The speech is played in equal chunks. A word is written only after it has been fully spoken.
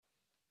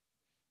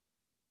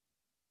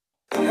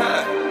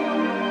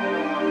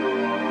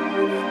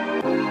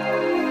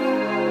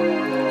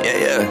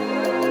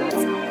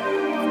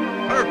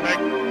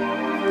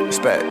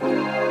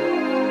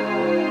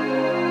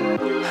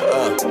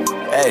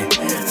Hey,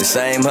 the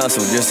same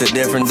hustle, just a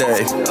different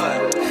day.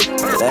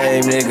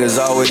 Lame niggas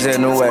always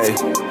in the way.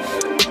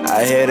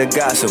 I hear the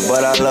gossip,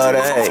 but I love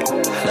the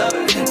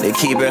hate. They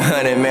keep it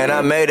 100, man,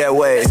 I made that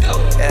way.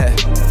 Yeah,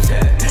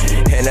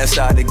 and that's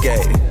out the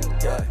gate.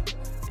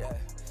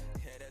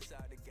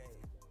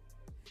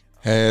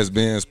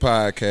 Has-Beens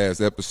Podcast,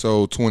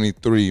 episode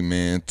 23,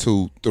 man,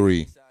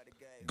 2-3.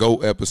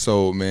 GOAT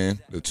episode, man.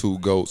 The two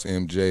GOATs,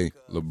 MJ,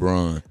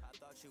 LeBron.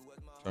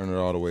 Turn it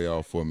all the way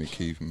off for me,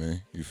 Keith,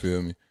 man. You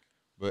feel me?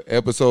 But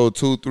episode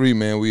 2-3,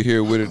 man, we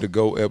here with it, the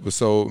GOAT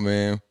episode,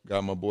 man.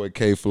 Got my boy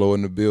K-Flow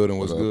in the building.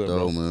 What's good,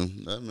 bro?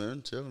 Man? That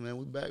man, chilling, man.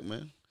 We back,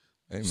 man.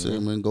 Hey, man. Say,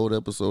 man, GOAT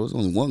episode. It's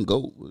only one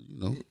GOAT, but, you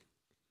know.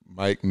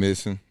 Mike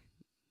missing,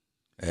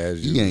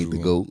 as usual. He ain't the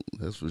GOAT,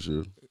 that's for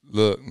sure.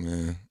 Look,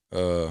 man,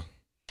 I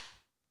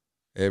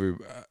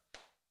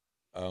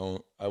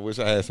wish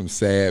I had some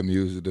sad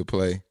music to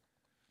play,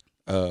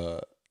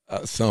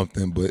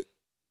 something, but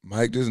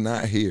Mike just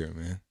not here,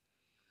 man.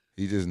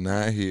 He just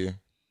not here.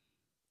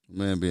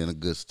 Man, being a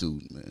good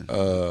student, man.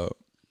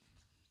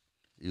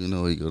 Even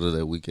though he go to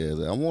that weak ass.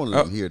 I wanted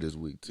him here this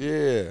week too.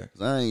 Yeah, 'Cause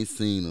I ain't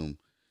seen him,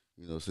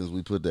 since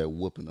we put that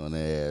whooping on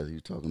their ass. He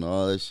talking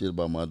all that shit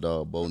about my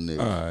dog Bo Nix.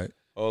 all right.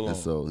 Hold on.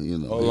 And so,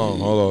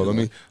 Hold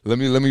on. Let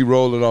me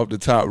roll it off the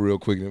top real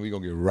quick, and then we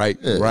gonna get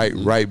right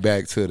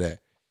back to that.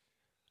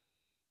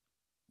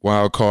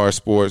 Wild Card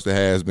Sports, the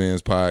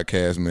Has-Beens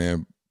Podcast,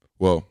 man.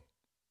 Well,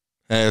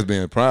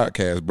 Has-Been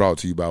Podcast brought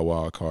to you by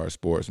Wild Card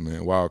Sports,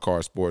 man. Wild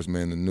Card Sports,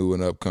 man, the new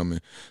and upcoming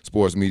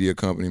sports media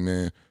company,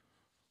 man,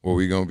 where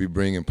we gonna be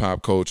bringing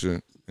pop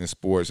culture and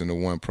sports into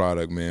one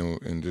product, man,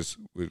 and just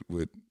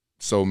with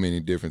so many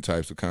different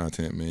types of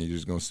content, man. You're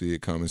just going to see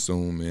it coming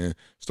soon, man.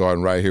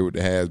 Starting right here with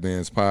the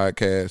Has-Beens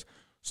Podcast.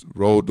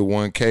 Road to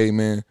 1K,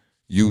 man.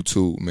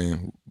 YouTube,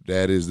 man.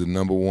 That is the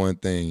number one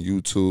thing.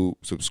 YouTube,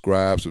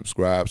 subscribe.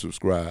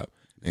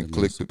 And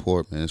click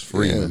support, man. It's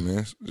free,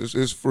 man.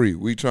 It's free.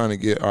 We trying to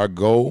get, our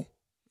goal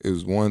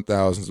is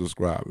 1,000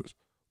 subscribers.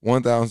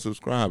 1,000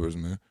 subscribers,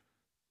 man.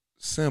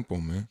 Simple,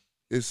 man.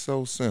 It's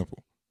so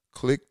simple.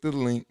 Click the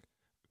link.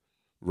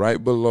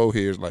 Right below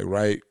here is like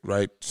right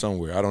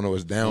somewhere. I don't know.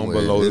 It's down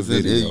below the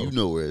video. You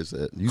know where it's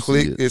at. You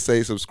click it,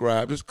 say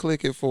subscribe. Just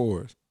click it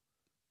for us.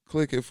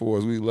 Click it for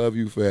us. We love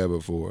you forever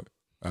for it.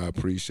 I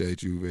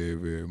appreciate you very,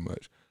 very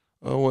much.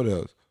 What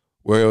else?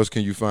 Where else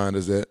can you find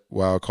us at?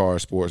 Wild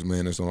Card Sports,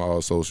 man. It's on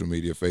all social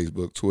media,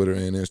 Facebook, Twitter,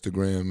 and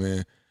Instagram,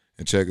 man.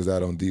 And check us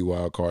out on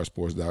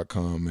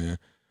thewildcardsports.com, man.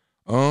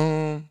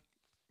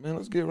 Man,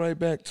 let's get right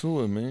back to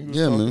it, man.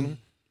 Man.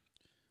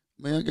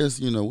 Man, I guess,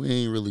 we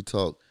ain't really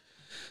talked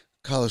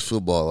college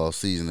football all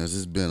season.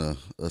 It's been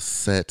a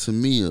sad, to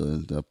me,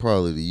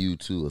 probably to you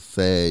too, a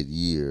sad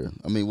year.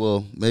 I mean,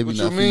 well, maybe what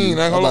not you for mean?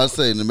 you. I'm about to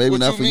say, maybe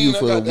not for you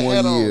for the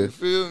 1 year.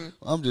 Feel me?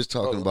 I'm just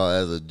talking about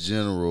as a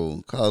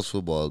general, college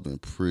football has been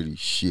pretty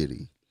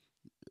shitty.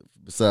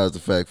 Besides the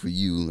fact for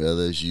you,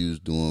 LSU's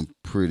doing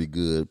pretty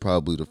good,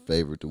 probably the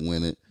favorite to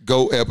win it.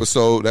 GOAT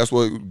episode. That's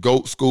what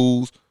GOAT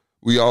schools.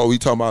 We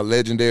talking about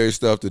legendary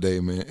stuff today,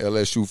 man.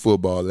 LSU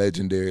football,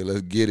 legendary.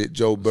 Let's get it.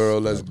 Joe Burrow,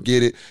 let's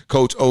get it.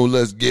 Coach O,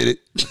 let's get it.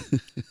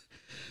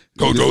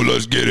 Coach O,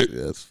 let's get it.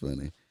 Yeah, that's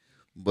funny.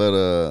 But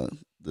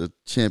the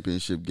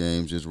championship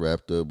games just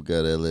wrapped up. We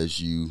got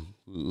LSU.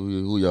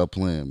 Who y'all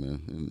playing,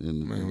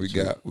 man?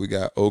 We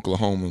got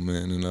Oklahoma,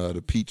 man, and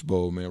the Peach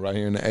Bowl, man, right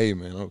here in the A,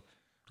 man.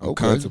 I'm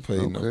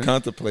contemplating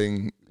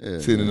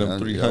sitting them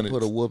 300. I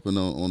put a whooping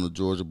on the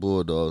Georgia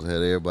Bulldogs.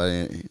 Had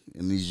everybody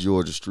in these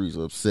Georgia streets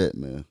upset,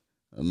 man.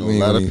 I know a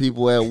lot of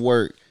people at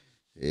work,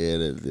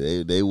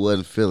 they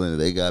wasn't feeling it.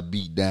 They got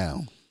beat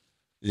down.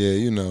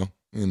 Yeah,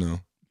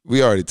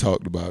 we already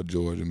talked about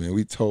Georgia, man.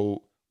 We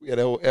had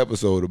a whole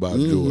episode about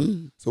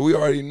Georgia, so we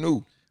already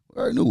knew.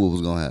 We already knew what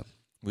was gonna happen.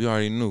 We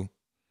already knew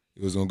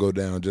it was gonna go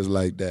down just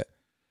like that.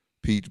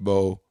 Peach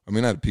Bowl. I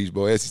mean, not the Peach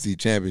Bowl. SEC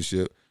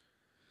championship.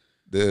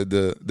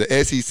 The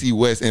SEC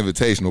West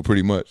Invitational,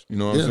 pretty much. You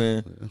know what I'm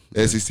saying?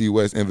 Yeah. SEC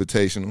West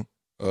Invitational,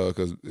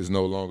 because it's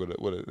no longer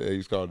what they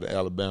used to call it, the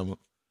Alabama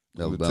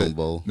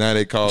Bowl. Now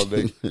they call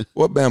it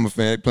what Bama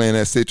fan playing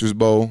that Citrus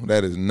Bowl?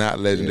 That is not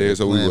legendary. Yeah,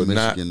 so we will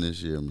Michigan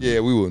this year, man. Yeah,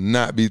 we will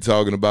not be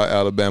talking about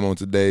Alabama on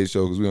today's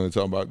show because we're going to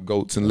talk about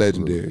GOATs and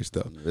legendary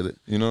stuff.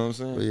 You know what I'm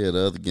saying? But yeah,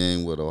 the other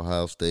game with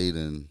Ohio State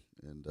and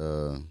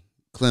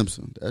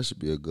Clemson, that should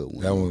be a good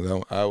one. That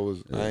one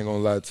I ain't gonna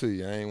lie to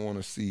you. I ain't want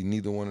to see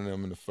neither one of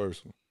them in the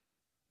first one.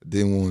 I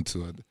didn't want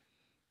to.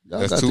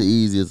 Y'all got the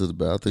easiest of the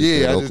battle.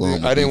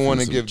 I didn't want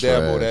to give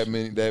Dabo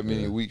that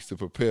many weeks to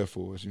prepare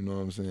for us. You know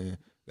what I'm saying?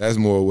 That's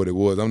more what it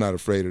was. I'm not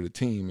afraid of the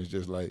team. It's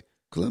just like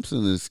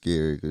Clemson is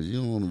scary because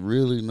you don't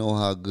really know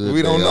how good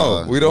we don't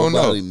know. We don't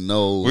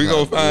know. We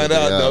gonna find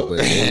out though.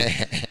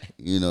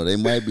 They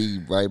might be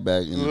right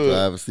back in the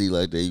driver's seat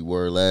like they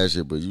were last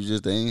year, but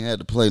they ain't had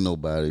to play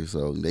nobody.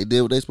 So they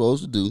did what they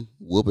supposed to do,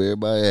 whoop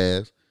everybody's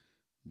ass.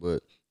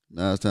 But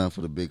now it's time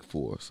for the Big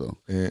Four. So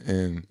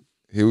and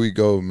here we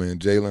go, man.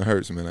 Jalen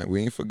Hurts, man.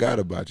 We ain't forgot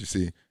about you.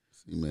 See,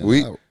 See,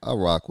 man, I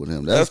rock with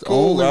him. That's the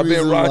cool. only I've been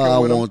reason rocking why I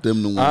with him. want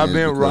them to win. I've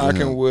been because of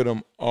rocking him. with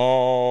him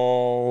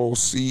all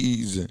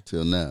season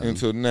Till now.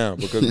 until now.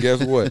 Because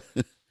guess what?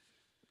 It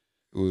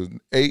was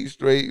 8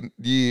 straight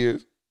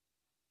years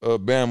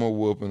of Bama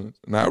whooping us.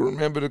 And I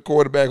remember the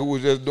quarterback who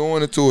was just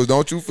doing it to us.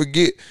 Don't you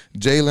forget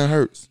Jalen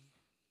Hurts.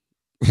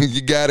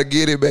 You gotta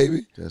get it,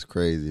 baby. That's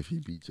crazy if he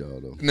beat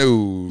y'all though.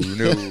 No,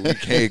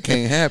 it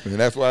can't happen.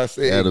 That's why I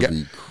said That'll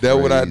be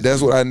crazy.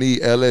 That's what I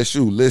need.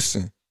 LSU.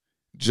 Listen,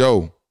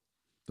 Joe.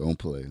 Don't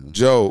play. Huh?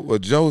 Joe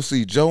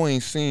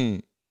ain't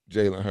seen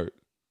Jalen Hurts.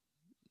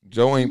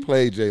 Joe ain't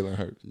played Jalen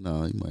Hurts.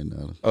 No, he might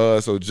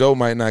not. So Joe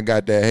might not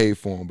got that hate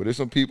for him. But there's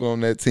some people on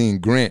that team.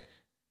 Grant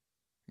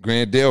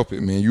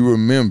Delpit, man. You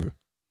remember.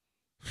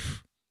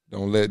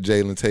 Don't let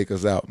Jalen take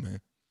us out,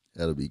 man.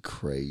 That'll be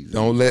crazy.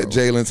 Don't let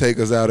Jalen take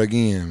us out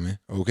again, man.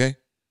 Okay?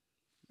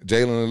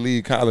 Jalen will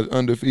lead college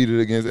undefeated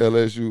against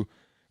LSU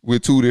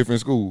with 2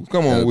 different schools.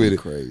 Come on with it.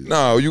 Crazy.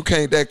 No, you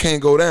can't. That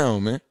can't go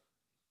down, man.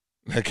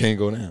 That can't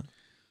go down.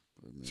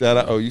 Shout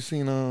out. Oh, you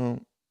seen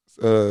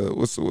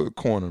what's the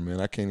corner, man?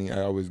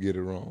 I always get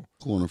it wrong.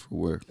 Corner for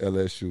where?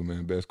 LSU,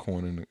 man. Best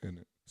corner in the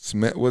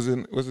Smith. What's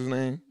his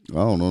name? I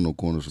don't know no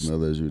corners from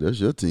LSU. That's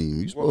your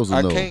team. You supposed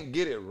to know. I can't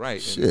get it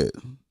right. Shit.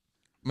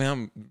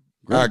 Man,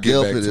 Greg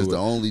Delpit is the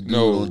only dude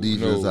on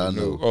defense I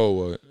know.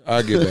 Oh,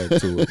 I'll get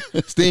back to it.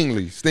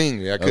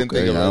 Stingley. I couldn't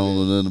think of it. I don't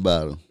know nothing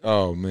about him.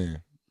 Oh,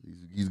 man.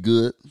 He's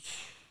good.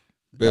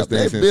 Best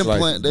thing since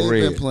sliced bread.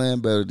 They've been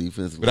playing better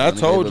defensively. But I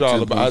told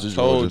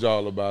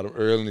y'all about him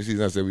early in the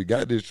season. I said, we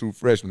got this true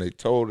freshman. They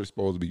told us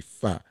supposed to be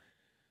 5.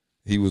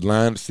 He was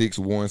lined 6'1",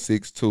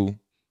 6'2",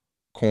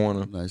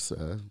 corner. Nice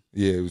size.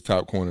 Yeah, he was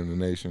top corner in the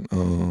nation.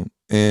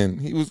 And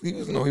he was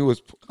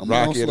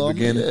rocky at the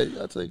beginning.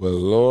 Yeah, but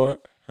Lord,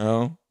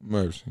 how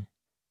mercy.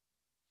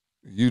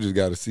 You just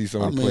got to see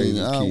some of the plays.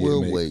 I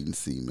will wait and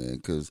see, man,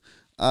 because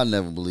I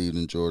never believed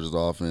in Georgia's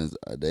offense.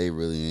 They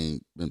really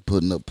ain't been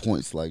putting up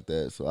points like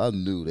that, so I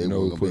knew they weren't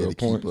going to be able to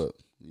keep up.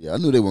 Yeah, I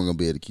knew they weren't going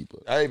to be able to keep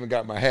up. I even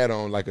got my hat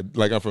on like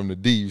I'm from the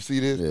D. You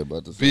see this? Yeah,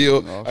 but the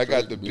Bill. I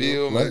got the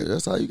Bill. Man.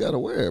 That's how you got to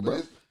wear it, bro.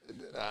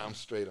 I'm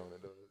straight on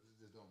it, though. It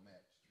just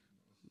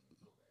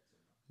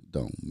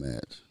don't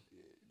match.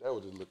 That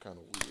would just look kind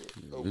of weird.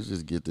 Yeah, let's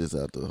just get this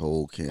out the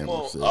whole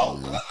camera set,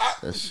 man.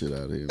 That shit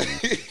out of here, man.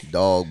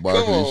 Dog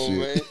barking and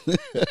shit.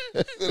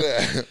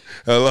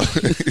 Hello?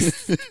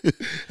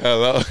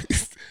 Hello?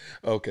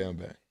 Okay, I'm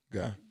back.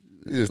 God.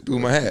 You just threw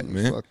my hat,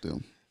 man. Fuck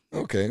them.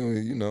 Okay,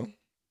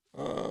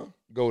 well,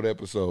 GOAT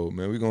episode,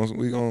 man. We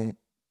gonna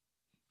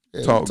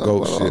talk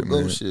GOAT shit, man.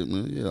 GOAT shit,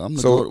 man. Yeah, I'm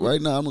the GOAT.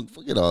 Right now, I'm going to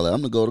forget all that. I'm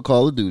going to go to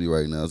Call of Duty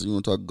right now, so you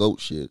want to talk GOAT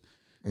shit.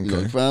 Okay.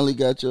 You finally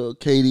got your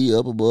KD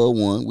up above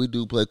 1. We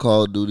do play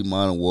Call of Duty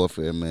Modern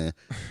Warfare, man.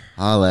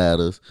 Holla at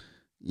us.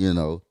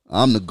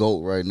 I'm the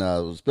GOAT right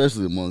now,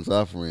 especially amongst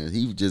our friends.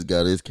 He just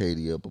got his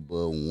KD up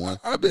above 1.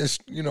 I've been,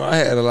 I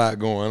had a lot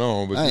going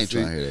on, but I ain't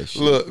trying to hear that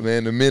shit. Look,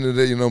 man, the minute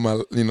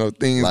that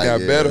things got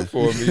better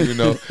for me,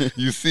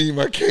 you see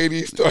my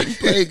KD start. He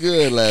played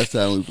good last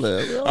time we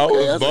played. I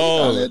was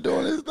balling.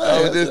 Doing his thing.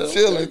 I was just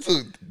chilling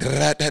too.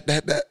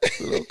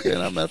 Okay,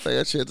 and I'm matter of fact,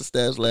 I checked the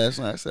stats last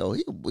night. I said,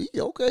 he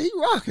okay, he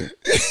rocking.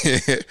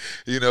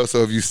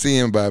 So if you see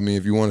him by me,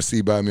 if you want to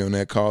see by me on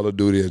that Call of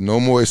Duty, there's no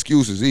more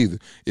excuses either.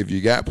 If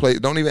you got play,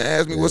 don't even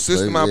ask me what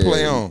system I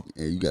play on.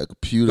 Yeah, you got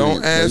computer.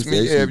 Don't ask me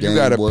if you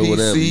got a PC,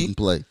 whatever, you can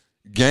play.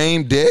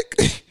 Game Deck,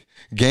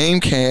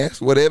 Gamecast,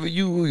 whatever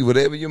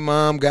your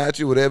mom got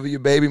you, whatever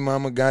your baby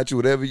mama got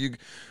you,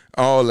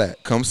 all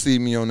that. Come see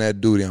me on that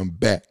duty. I'm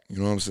back. You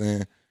know what I'm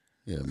saying?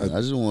 Yeah, man. I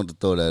just wanted to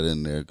throw that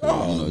in there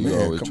because you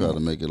always try to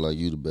make it like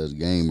you the best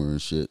gamer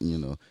and shit.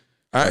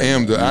 I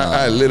am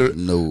I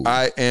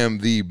am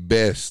the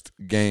best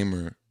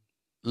gamer.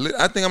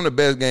 I think I'm the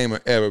best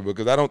gamer ever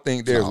because I don't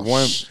think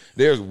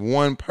there's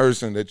one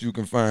person that you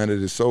can find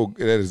that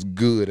is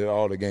good at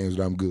all the games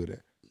that I'm good at.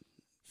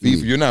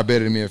 FIFA, you're not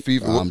better than me in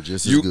FIFA. I'm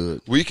just as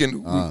good.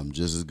 I'm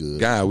just as good.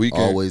 God, we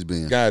can always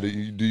been. God,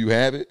 do you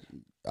have it?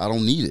 I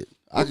don't need it.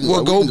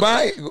 Go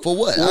buy it. For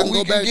what? I can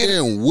go back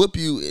there and whoop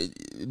you in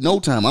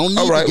no time. I don't need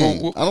the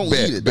game. I don't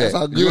need it. That's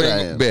how good I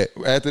am. Bet.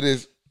 After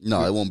this.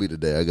 No, it won't be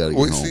today. I got to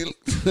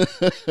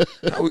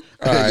get home.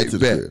 All right,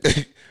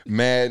 bet.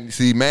 Madden,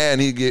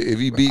 if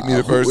he beat me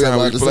the first time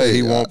we play,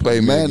 he won't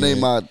play me. Madden ain't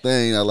my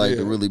thing. I like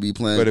to really be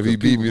playing. But if he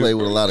beat me, play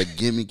with a lot of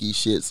gimmicky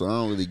shit, so I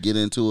don't really get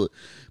into it.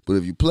 But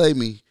if you play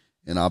me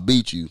and I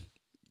beat you,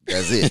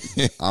 that's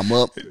it. I'm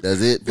up. That's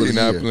it for the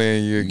year. Not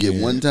playing you again.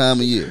 Get one time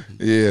a year.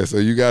 Yeah, so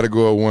you got to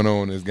go up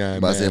 1-0 on this guy.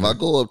 But I say if I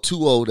go up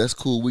 2-0, that's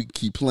cool. We can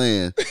keep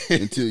playing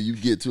until you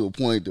get to a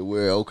point to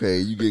where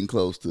you getting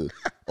close to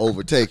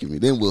overtaking me.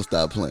 Then we'll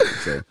stop playing.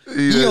 So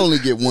he only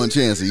get one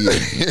chance a year.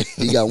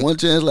 He got one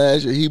chance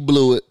last year. He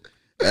blew it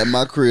at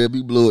my crib.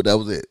 He blew it. That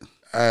was it.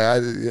 I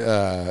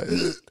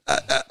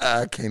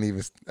can't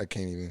even.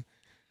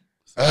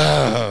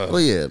 Well,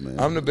 yeah, man.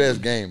 I'm the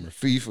best gamer.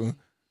 FIFA,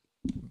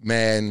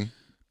 Madden.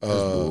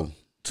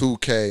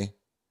 2K.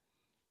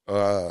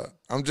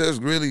 I'm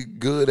just really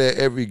good at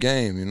every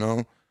game,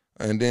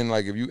 And then,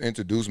 like, if you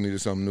introduce me to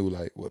something new,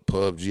 like what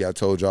PUBG, I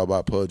told y'all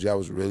about PUBG. I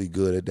was really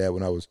good at that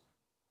when I was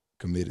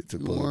committed to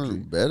You PUBG.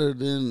 weren't better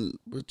than,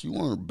 but you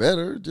weren't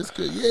better. Just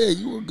cause, yeah,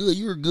 you were good.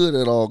 You were good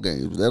at all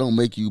games. That don't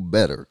make you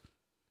better.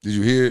 Did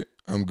you hear it?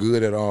 I'm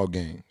good at all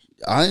games.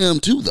 I am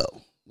too,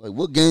 though. Like,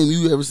 what game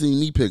you ever seen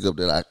me pick up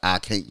that I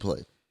can't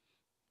play?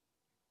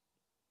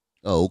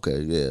 Oh, okay,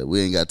 yeah. We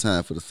ain't got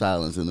time for the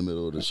silence in the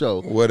middle of the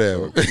show.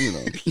 Whatever. So, you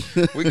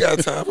know. We got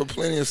time for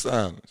plenty of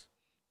silence.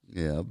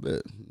 Yeah, I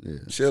bet. Yeah.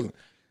 Chilling.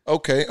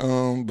 Okay,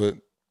 but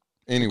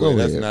anyway, Go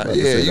that's ahead. not. About to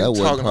Yeah, say, you that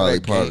wasn't talking probably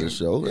about part of game. the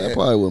show. Yeah. That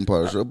probably wasn't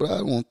part of the show, but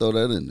I won't throw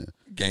that in there.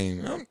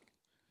 Game. I'm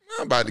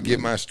about to get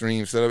my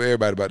stream set up.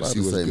 Everybody about to see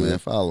what's good. Man,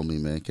 follow me,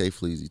 man. K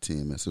Fleazy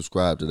 10, man.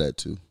 Subscribe to that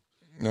too.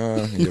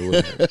 Yeah,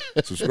 whatever.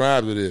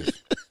 Subscribe to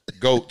this.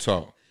 GOAT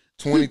Talk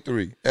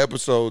 23,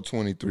 episode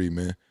 23,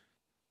 man.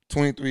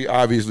 23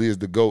 obviously is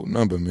the GOAT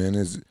number, man.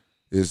 Is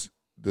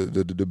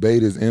the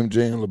debate is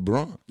MJ and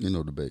LeBron. You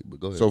know debate, but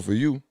go ahead. So for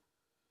you,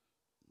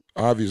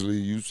 obviously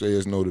you say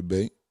it's no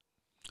debate.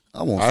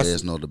 I won't say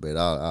it's no debate.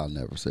 I'll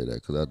never say that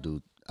because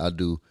I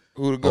do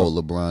Who the GOAT?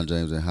 hold LeBron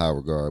James in high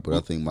regard, but I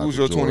think Michael Who's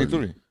your Jordan,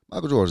 23?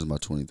 Michael Jordan is my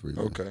 23.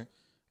 Man. Okay.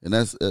 And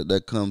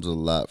that comes a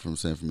lot from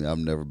saying for me, I've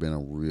never been a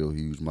real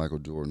huge Michael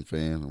Jordan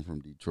fan. I'm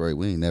from Detroit.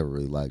 We ain't never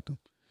really liked him,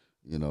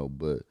 you know.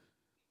 But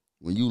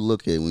when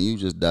you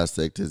just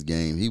dissect his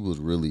game, he was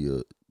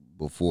really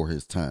before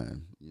his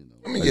time. You know,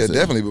 I mean, like I said,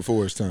 definitely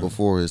before his time.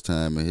 before his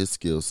time, and his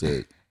skill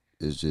set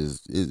is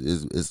just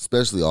is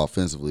especially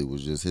offensively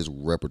was just his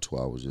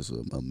repertoire was just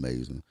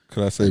amazing.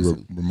 Could I say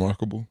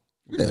remarkable?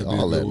 Yeah,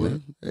 all that,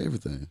 man,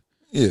 everything.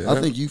 Yeah,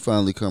 I think you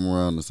finally come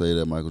around to say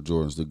that Michael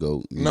Jordan's the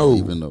GOAT. No.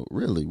 Even though,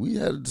 really, we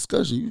had a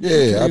discussion.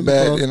 I'm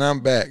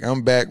back.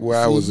 I'm back where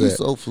I was at.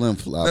 So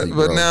flim-floppy,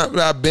 But bro. now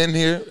I've been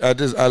here. I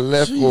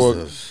left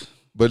Jesus.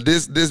 but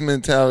this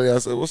mentality, I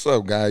said, what's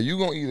up, guy? You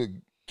gonna either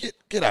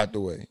get out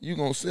the way. You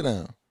gonna sit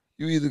down.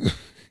 You either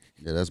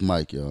Yeah, that's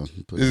Mike, y'all.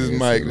 This is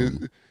Mike.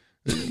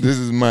 This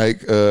is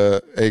Mike,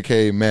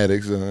 aka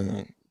Maddox.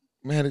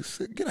 Maddox,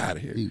 get out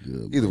of here. He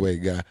good, Either way,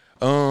 guy.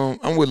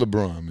 I'm with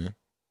LeBron, man.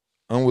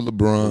 I'm with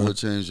LeBron. What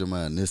changed your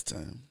mind this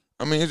time?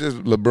 I mean, it's just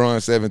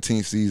LeBron's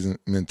 17th season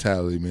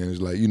mentality, man. It's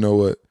like, you know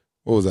what?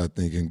 What was I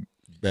thinking?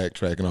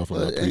 Backtracking off of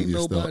my But previous ain't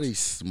nobody thoughts.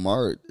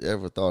 smart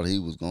ever thought he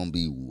was gonna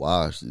be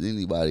washed.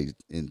 Anybody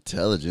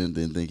intelligent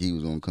didn't think he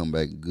was gonna come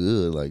back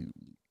good. Like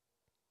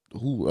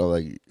who?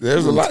 Like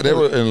There's a lot. There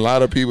were a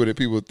lot of people that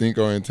people think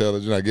are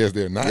intelligent. I guess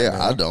they're not. Yeah,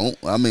 man. I don't.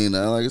 I mean,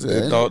 like I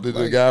said, They thought that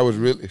the guy was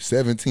really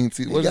 17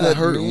 seasons. What does got that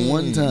hurt mean?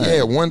 one time.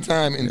 Yeah, one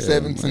time in Yeah,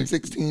 17,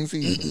 16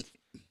 seasons.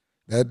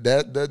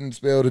 That doesn't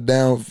spell the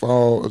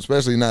downfall,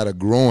 especially not a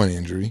growing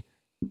injury.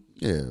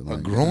 Yeah, A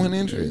growing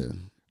injury? Yeah.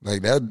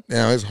 Like that,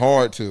 it's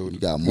hard to. He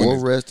got more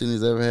rest than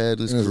he's ever had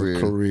in his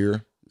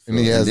career. And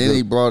he has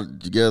he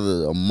brought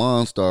together a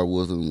monster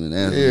with him and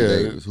Anthony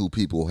Davis, who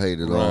people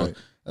hated on. Right.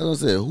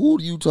 As I said, who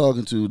are you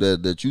talking to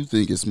that you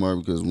think is smart?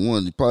 Because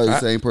one, probably the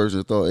same person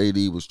that thought AD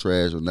was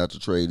trash or not to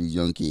trade these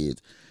young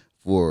kids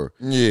for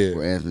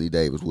Anthony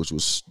Davis, which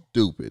was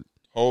stupid.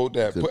 Hold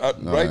that.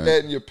 Write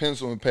that in your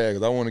pencil and pad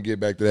because I want to get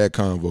back to that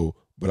convo.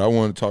 But I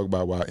want to talk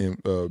about why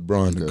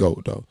Bron the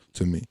GOAT, though,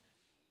 to me.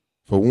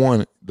 For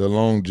one, the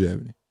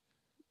longevity.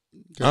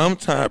 Okay. I'm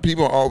tired.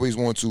 People always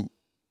want to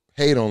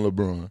hate on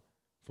LeBron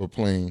for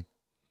playing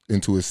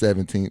into his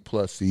 17th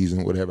plus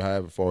season,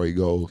 however far he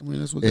goes. I mean,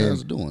 that's what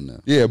guys are doing now.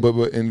 Yeah, but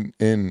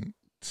in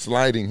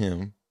slighting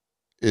him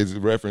is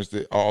reference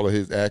to all of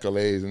his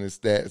accolades and his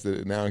stats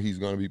that now he's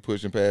going to be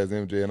pushing past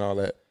MJ and all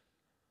that.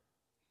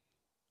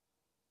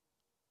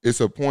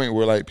 It's a point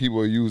where like people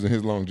are using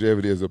his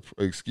longevity as an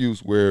excuse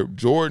where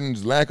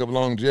Jordan's lack of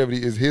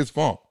longevity is his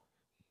fault.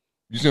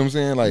 You see what I'm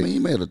saying? Like, I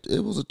mean,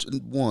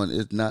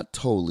 it's not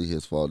totally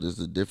his fault. It's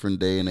a different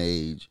day and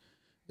age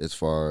as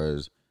far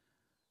as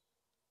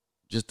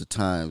just the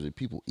times that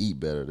people eat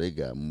better. They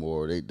got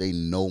more. They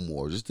know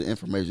more. Just the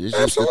information. It's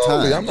just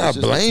absolutely. the time. I'm not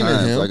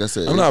blaming him. Like I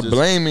said, I'm not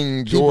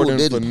blaming Jordan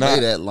for not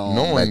that long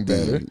knowing back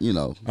better. then, you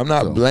know, I'm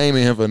not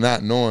blaming him for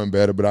not knowing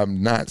better, but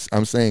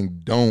I'm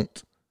saying don't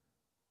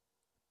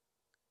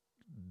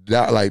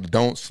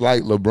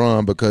slight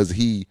LeBron because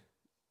he.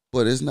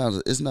 But it's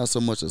not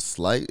so much a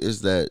slight.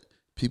 It's that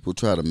people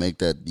try to make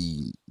that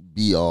the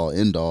be all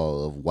end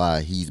all of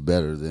why he's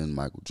better than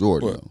Michael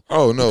Jordan.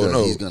 Oh no, because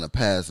no, he's gonna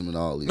pass him in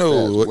all these.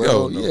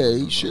 No,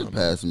 he should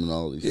pass him in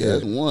all these. Yeah.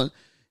 One,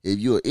 if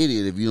you're an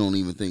idiot, if you don't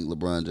even think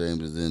LeBron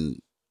James is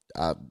in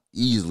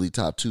easily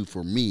top 2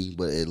 for me,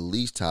 but at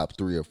least top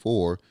 3 or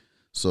 4.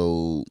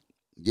 So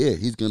yeah,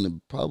 he's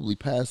gonna probably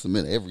pass him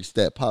in every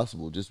stat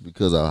possible just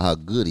because of how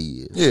good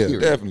he is. Yeah,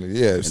 period. definitely.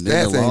 Yeah, and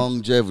then the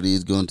longevity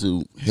is going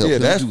to help. Yeah,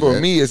 him that's do for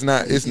that. me. It's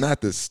not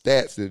the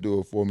stats that do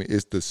it for me.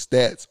 It's the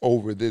stats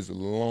over this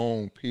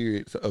long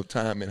period of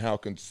time and how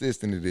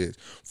consistent it is.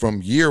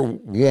 From year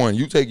one,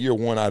 you take year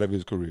one out of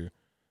his career,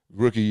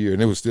 rookie year,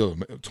 and it was still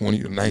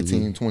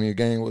 19, 20 a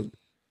game.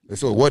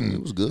 So it wasn't.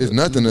 It was good. It's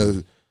nothing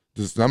to.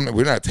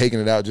 We're not taking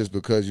it out just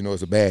because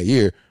it's a bad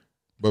year.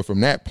 But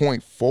from that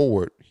point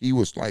forward, he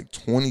was like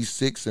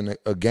 26 in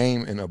a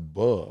game and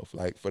above,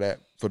 like for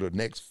the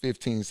next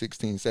 15,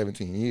 16,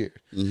 17 years.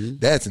 Mm-hmm.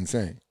 That's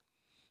insane.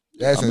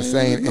 That's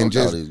insane. No and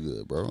just he's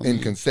good, bro. in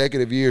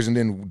consecutive years, and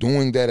then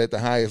doing that at the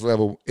highest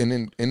level, and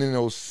then in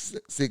those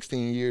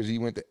 16 years, he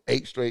went to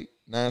 9 straight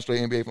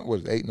NBA.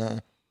 What is it, 8,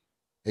 9,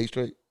 8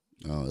 straight?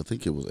 I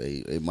think it was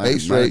 8. It 8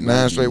 straight,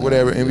 9 straight,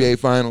 whatever. Yeah. NBA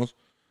Finals.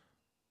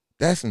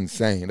 That's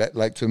insane. That,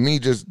 like, to me,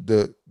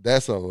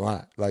 that's a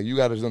lot. Like, you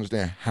got to just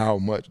understand how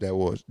much that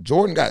was.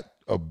 Jordan got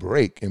a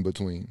break in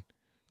between,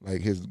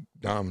 like, his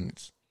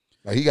dominance.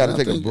 Like, he got to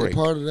take a break.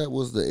 Part of that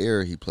was the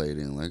era he played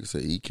in. Like I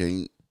said,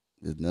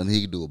 there's nothing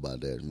he could do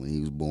about that when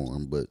he was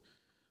born. But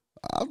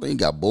I think he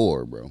got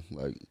bored, bro.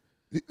 Like,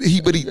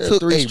 he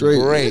took a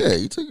break. Yeah,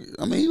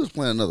 he was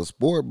playing another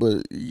sport,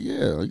 but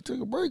yeah, he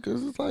took a break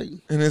because it's like,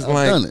 and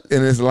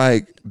it's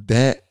like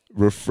that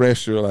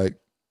refresher, like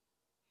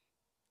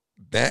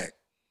that,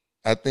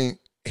 I think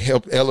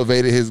helped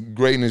elevated his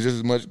greatness just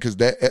as much because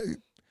that,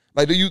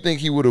 like, do you think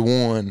he would have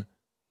won,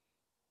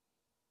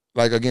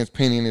 like, against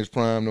Penny in his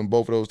prime on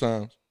both of those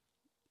times?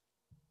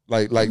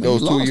 Like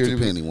those 2 years.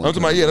 I'm talking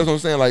about, yeah, that's what I'm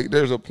saying. Like,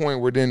 there's a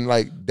point where then,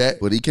 like, that.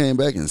 But he came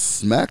back and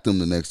smacked him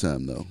the next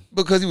time, though.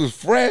 Because he was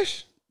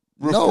fresh.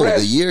 No,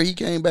 the year he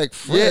came back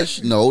fresh.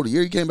 Yeah. No, the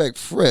year he came back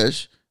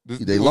fresh,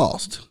 they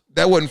lost.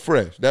 That wasn't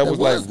fresh. That was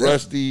like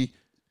rusty.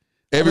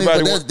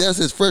 Everybody, that's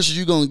as fresh as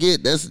you're gonna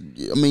get.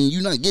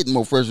 You're not getting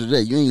more fresh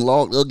today. You ain't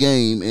logged a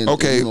game in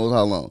who knows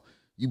how long.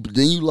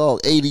 You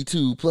logged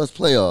 82 plus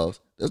playoffs.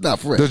 That's not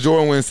fresh. Does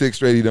Jordan win 6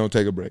 straight? He don't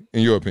take a break,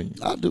 in your opinion?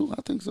 I do.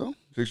 I think so.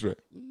 6 straight.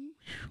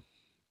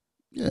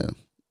 Yeah,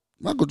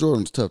 Michael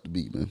Jordan's tough to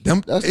beat, man.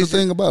 That's the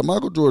thing about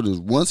Michael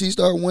Jordan. Once he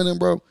started winning,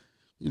 bro,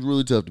 he's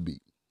really tough to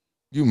beat.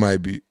 You might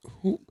be.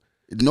 Who?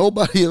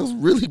 Nobody else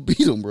really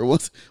beat him, bro.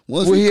 Once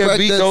will he have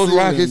beat those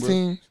Rockets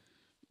teams?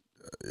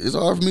 It's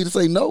hard for me to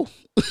say no.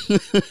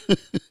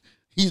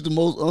 He's the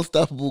most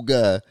unstoppable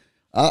guy.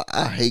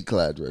 I hate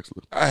Clyde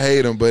Drexler. I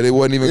hate him, but it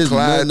wasn't even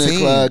Clyde's team. Nothing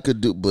Clyde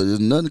could do, but there's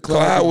nothing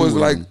Clyde was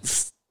like,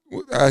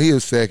 he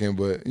was second,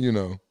 but,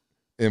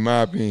 in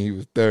my opinion, he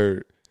was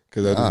third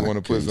because I just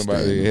want to put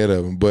somebody ahead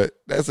of him. But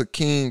that's a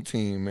King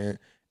team, man.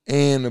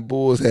 And the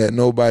Bulls had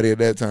nobody at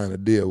that time to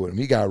deal with him.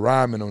 He got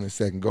Rodman on his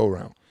second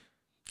go-round.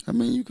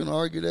 You can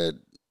argue that.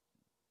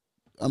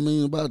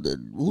 About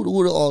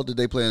who all did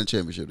they play in the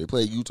championship? They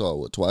played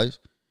Utah, twice?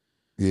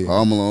 Yeah.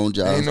 Karl Malone,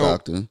 John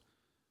Stockton.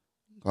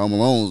 Karl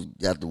Malone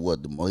got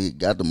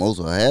the most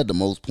or had the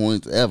most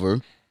points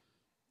ever.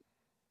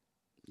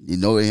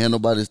 They had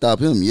nobody to stop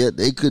him yet.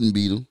 They couldn't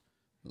beat him.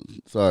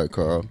 Sorry,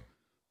 Karl.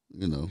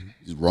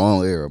 It's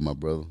wrong era, my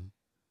brother.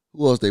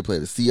 Who else they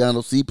played? The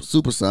Seattle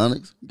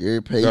Supersonics,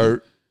 Gary Payton.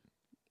 Dirt.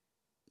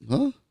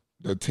 Huh?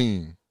 The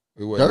team.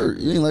 Dirt.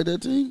 You ain't like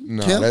that team?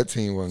 No, Kemp? That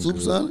team wasn't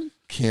Supersonics? good.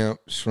 Kemp,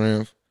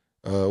 Shrimp,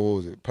 what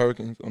was it?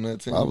 Perkins on that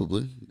team?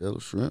 Probably. That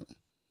was Shrimp.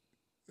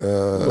 Who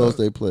else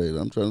they played?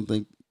 I'm trying to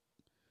think.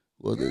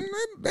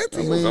 That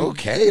team was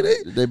okay.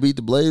 Did they beat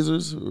the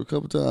Blazers a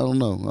couple times? I don't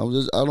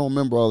know. I don't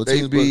remember all the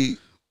teams. They beat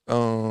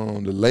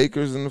the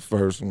Lakers in the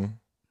first one.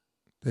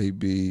 They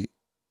beat.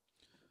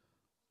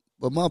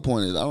 But my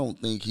point is, I don't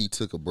think he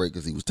took a break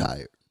because he was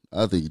tired.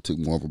 I think he took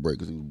more of a break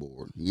because he was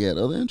bored. He had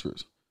other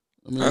interests.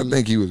 I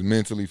think he was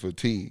mentally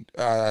fatigued.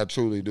 I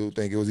truly do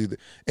think it was either.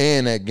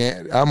 And I'm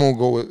going to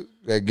go with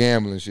that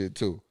gambling shit,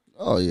 too.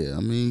 Oh, yeah.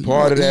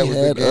 Part of that was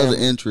he had other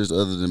interests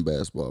other than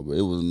basketball, but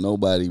it was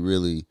nobody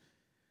really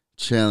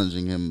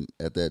challenging him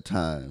at that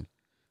time.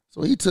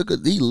 So he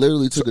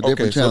literally took a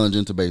different challenge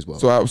into baseball.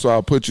 So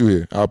I'll put you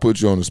here. I'll put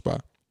you on the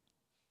spot.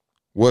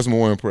 What's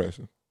more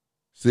impressive?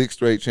 6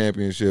 straight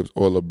championships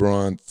or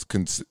LeBron's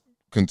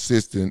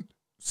consistent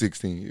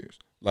 16 years?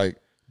 Like,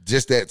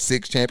 just that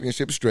 6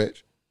 championship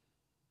stretch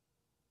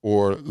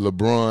or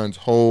LeBron's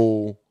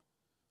whole,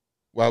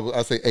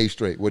 I say 8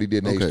 straight, what he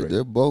did in 8 straight.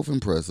 They're both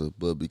impressive,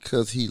 but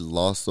because he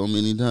lost so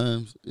many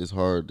times, it's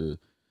hard to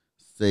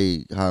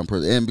say how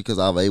impressive. And because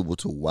I'm able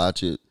to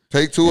watch it.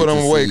 Take 2 of them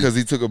away because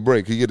he took a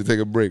break. He get to take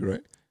a break,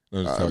 right?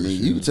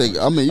 You can take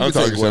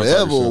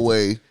whatever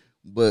away.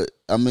 But,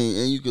 and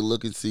you can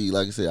look and see,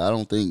 like I said, I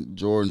don't think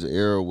Jordan's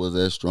era was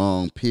as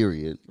strong,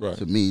 period,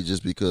 to me,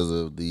 just because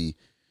of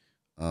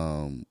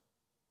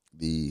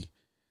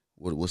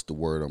what's the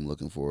word I'm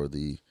looking for?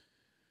 The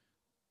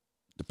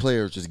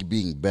players just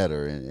being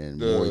better and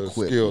more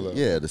equipped.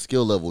 Yeah, the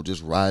skill level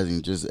just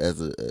rising just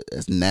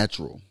as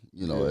natural,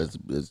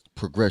 as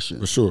progression.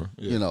 For sure.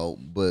 Yeah.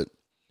 But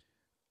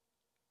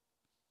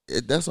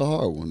that's a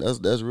hard one.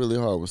 That's really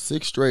hard one.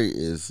 6 straight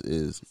is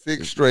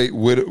 6 straight.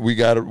 We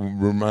got to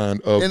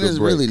remind of and the it's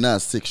break. Really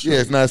not 6 straight.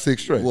 Yeah, it's not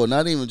 6 straight. Well,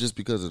 not even just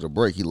because of the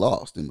break. He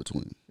lost in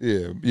between.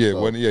 Yeah, he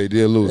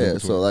did lose. Yeah,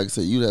 so like I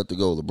said, you'd have to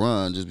go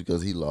LeBron just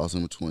because he lost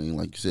in between.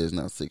 Like you said, it's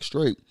not 6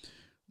 straight.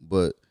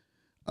 But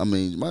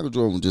Michael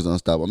Jordan was just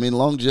unstoppable.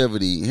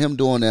 Longevity, him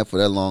doing that for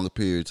that long a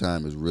period of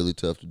time is really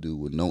tough to do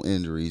with no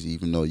injuries.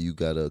 Even though you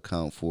got to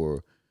account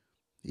for,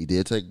 he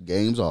did take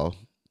games off.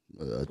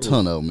 A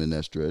ton of them in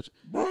that stretch.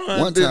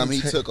 One time he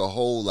took a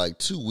whole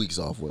 2 weeks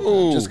off with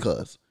him, just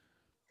cause.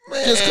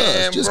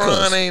 Man, Just Bron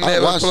cause. ain't I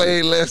never watched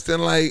played it. less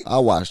than like I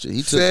watched it.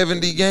 He took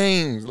 70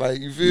 games.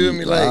 Like, you feel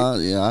me?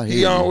 Like, yeah, I hear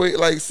he you. always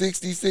like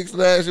 66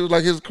 last year was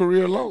like his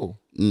career low.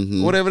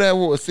 Mhm. Whatever that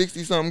was,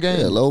 60-something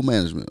games. Yeah, low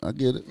management. I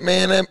get it.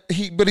 Man,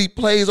 but he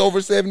plays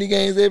over 70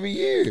 games every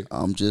year.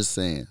 I'm just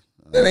saying.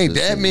 That ain't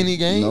that many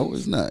games. No,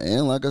 it's not.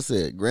 And like I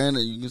said,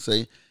 granted, you can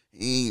say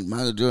he ain't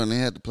Michael Jordan. They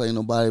had to play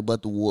nobody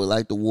but the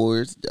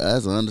Warriors.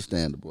 That's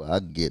understandable. I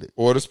get it.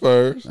 Or the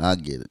Spurs. I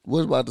get it.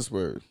 What about the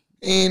Spurs?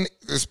 And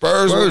the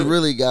Spurs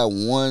Really got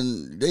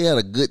one. They had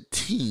a good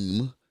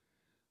team,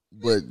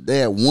 but they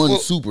had one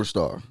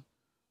superstar.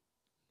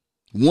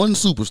 One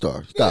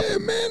superstar. Stop yeah,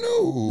 it. man,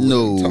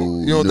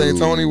 No. You don't think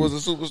Tony was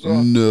a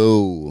superstar?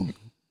 No.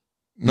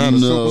 Not a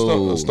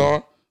superstar, a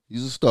star?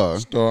 He's a star.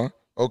 Star.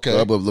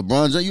 Okay. But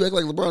LeBron James, you act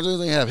like LeBron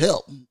James ain't have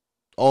help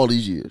all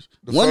these years.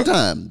 One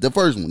time, the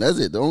first one. That's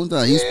it. The only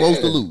time he's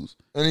supposed to lose.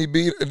 And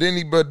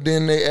but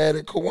then they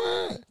added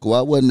Kawhi.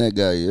 Kawhi wasn't that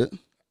guy yet.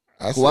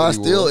 Kawhi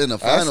still in the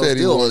finals,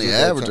 still only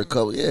average a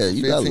couple. Yeah,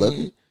 you got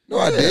lucky. No,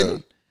 I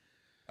didn't.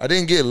 I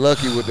didn't get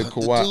lucky with the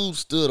Kawhi. The dude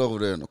stood over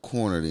there in the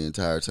corner the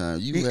entire time.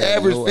 He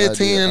averaged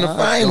 15 in the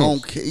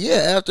finals.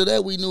 Yeah, after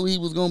that we knew he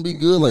was going to be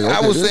good. Like, okay,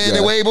 I was saying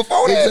it way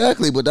before that.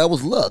 Exactly, but that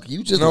was luck.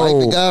 You just like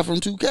the guy from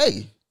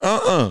 2K.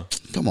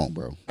 Come on,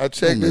 bro. I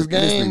checked this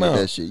game out.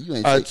 That shit. You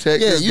ain't I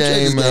checked this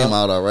game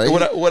out. All right.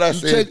 What I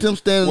said? You checked him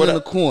standing in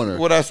the corner.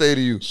 What I say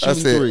to you?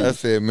 I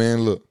said,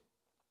 man, look.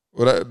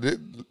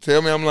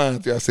 Tell me I'm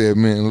lying to you. I said,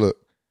 man,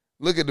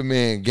 look at the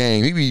man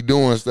game. He be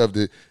doing stuff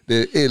that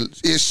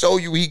it show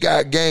you he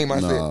got game.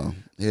 I said,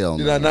 hell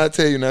did I not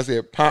tell you? And I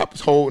said,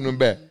 Pop's holding him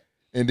back.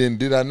 And then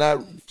did I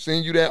not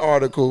send you that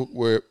article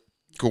where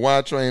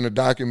Kawhi trainer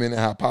documented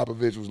how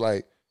Popovich was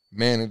like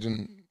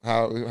managing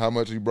how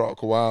much he brought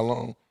Kawhi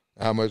along,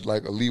 how much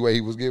like a leeway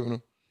he was giving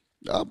him?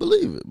 I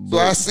believe it. So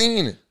I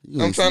seen it.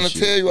 I'm trying to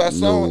tell you, I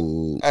saw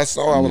it. I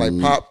was like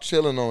Pop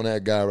chilling on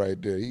that guy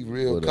right there. He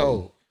real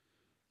cold.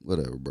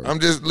 Whatever, bro.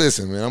 I'm just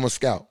listen, man. I'm a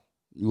scout.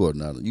 You are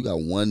not. You got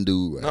one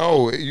dude right.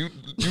 No, you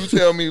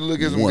tell me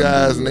look at some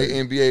guys and they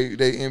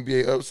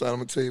NBA upside. I'm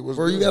gonna tell you what's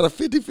bro. good. You got a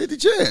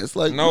 50-50 chance.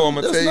 Like no, I'm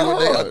gonna tell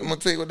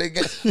you what they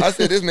got. I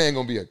said this man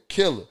gonna be a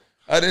killer.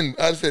 I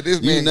said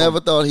this man. You never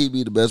thought he'd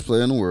be the best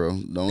player in the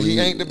world. He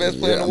ain't the best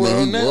player in the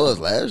world now. He was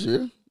last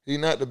year. He's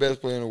not the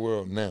best player in the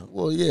world now.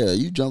 Well, yeah,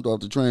 you jumped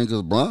off the train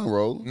because Bron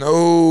rolled.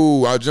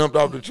 No, I jumped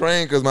off the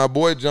train because my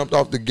boy jumped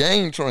off the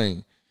game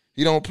train.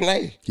 He don't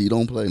play. He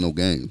don't play no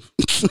games.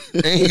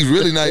 And he's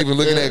really not even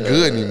looking that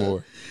good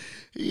anymore.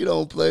 He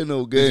don't play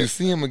no Did you games.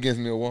 see him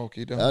against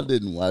Milwaukee, though? I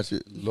didn't watch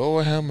it.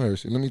 Lord have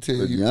mercy. Let me tell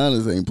But you.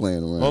 Giannis ain't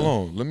playing around. Hold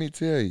on. Let me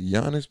tell you.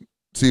 Giannis,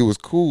 see, it was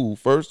cool.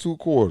 First 2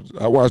 quarters.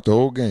 I watched the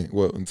whole game.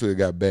 Well, until it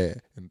got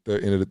bad. And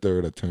end of the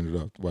third, I turned it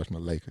off to watch my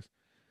Lakers.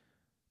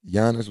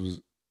 Giannis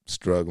was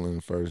struggling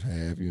the first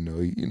half. He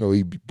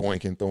be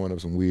boinking, throwing up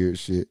some weird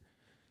shit.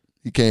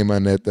 He came out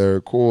in that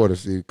third quarter,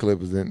 see the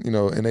Clippers, and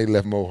they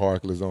left Mo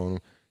Harkless on him.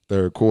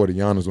 Third quarter,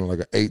 Giannis on like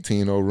an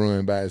 18-0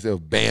 run by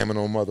himself, bamming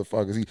on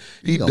motherfuckers.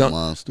 He dunked.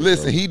 Monster,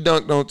 listen, he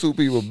dunked on 2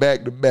 people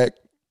back-to-back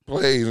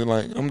plays, and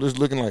like I'm just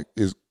looking like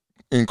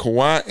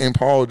Kawhi and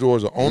Paul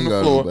George are on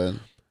the floor,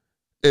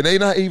 and they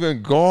not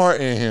even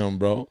guarding him,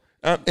 bro.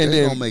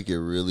 They're gonna make it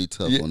really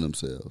tough on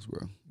themselves,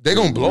 bro. They're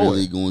gonna blow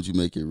really it. Going to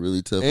make it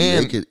really tough.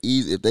 And they could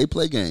if they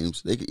play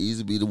games, they could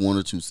easily be the 1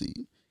 or 2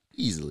 seed,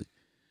 easily.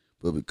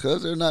 But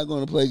because they're not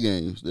going to play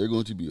games, they're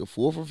going to be a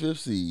 4th or 5th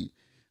seed.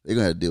 They're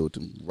going to have to deal with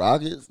them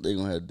Rockets. They're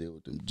going to have to deal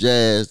with them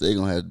Jazz. They're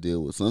going to have to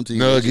deal with some teams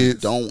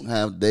Nuggets.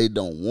 They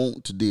don't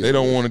want to deal They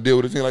don't want to deal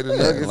with a team like the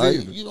Nuggets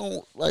either. You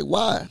don't, like,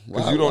 why?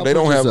 Because they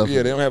don't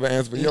have an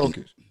answer for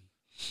Jokic.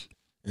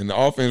 And the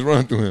offense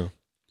run through him.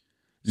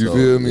 You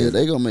feel me? Yeah,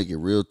 they're going to make it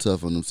real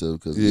tough on themselves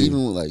because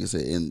even, like I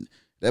said, and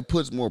that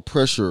puts more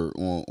pressure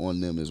on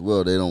them as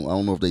well. I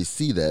don't know if they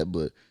see that,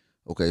 but,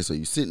 okay, so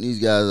you're sitting these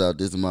guys out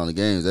this amount of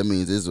games. That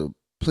means there's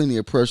plenty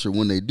of pressure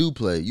when they do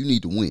play. You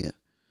need to win.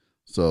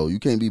 So you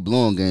can't be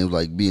blowing games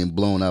like being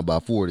blown out by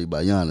 40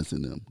 by Giannis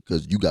and them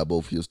because you got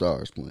both of your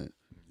stars playing.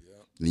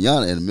 Yeah.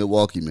 Giannis and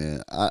Milwaukee,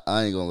 man, I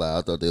ain't going to lie.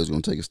 I thought they was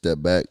going to take a step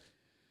back.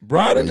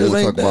 Brogdon just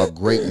ain't talk about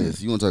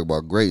greatness. You want to talk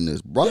about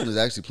greatness. Brogdon is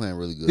actually playing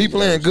really good. He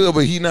playing good,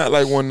 but he not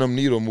like one of them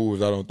needle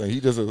movers, I don't think. He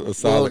just a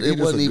solid. Well, it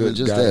wasn't even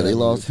just that. They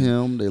lost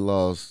him. They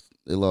lost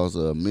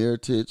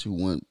Mirotic, who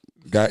went.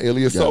 Got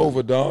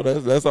Ilyasova, dog.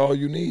 That's all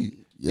you need.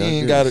 Yeah, he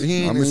ain't got it.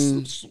 He ain't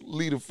as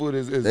lead of foot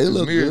as they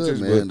look Mirotic,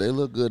 good, man. They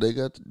look good. They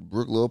got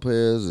Brook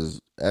Lopez is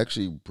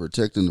actually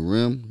protecting the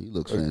rim. He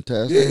looks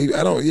fantastic. Yeah,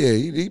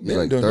 he been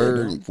like doing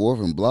 3rd and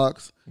 4th in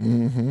blocks,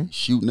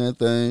 shooting that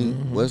thing.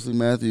 Mm-hmm. Wesley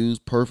Matthews,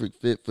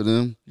 perfect fit for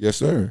them. Yes,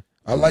 sir.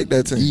 I like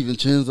that team.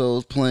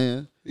 DiVincenzo's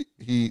playing.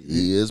 He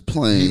is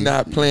playing. He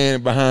not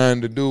playing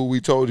behind the dude we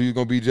told you he's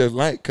gonna be just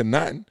like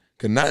Connaughton.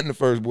 Connaughton the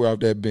first boy off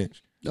that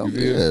bench. And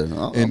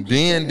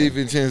then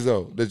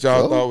DiVincenzo that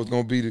y'all thought was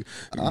gonna be the.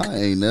 I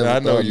ain't never. I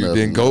know you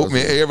didn't go,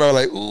 man. Everybody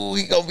like, ooh,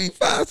 he gonna be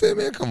 5. I said,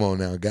 man, come on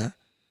now, guy.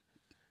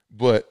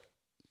 But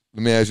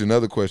let me ask you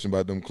another question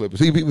about them Clippers.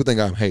 See, people think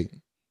I'm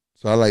hating.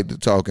 So I like to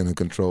talk in a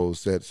controlled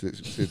set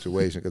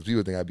situation because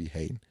people think I be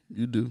hating.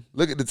 You do.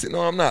 Look at the team.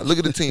 No, I'm not. Look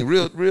at the team.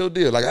 Real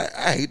deal. Like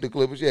I hate the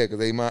Clippers, yeah, because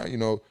they my,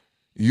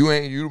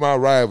 you my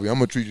rival. I'm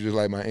gonna treat you just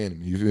like my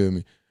enemy. You feel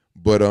me?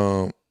 But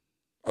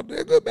they're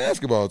a good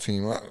basketball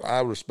team.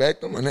 I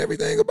respect them and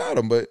everything about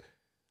them. But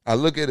I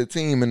look at the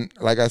team and,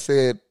 like I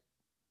said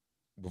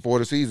before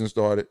the season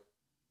started,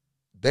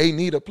 they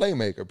need a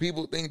playmaker.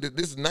 People think that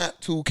this is not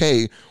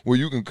 2K where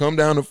you can come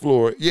down the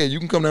floor. Yeah, you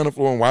can come down the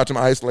floor and watch them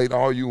isolate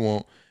all you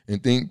want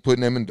and think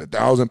putting them in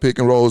 1,000 pick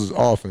and rolls is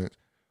offense.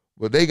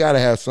 But they got to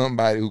have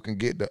somebody who can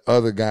get the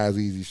other guys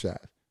easy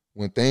shots.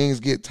 When things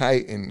get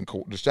tight and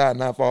the shot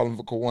not falling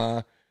for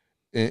Kawhi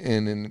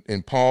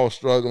and Paul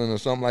struggling or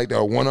something like that,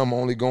 or one of them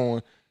only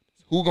going,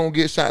 who going to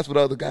get shots with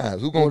other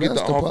guys? Who going to get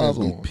the offense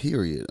problem, going?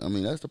 Period. I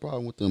mean, that's the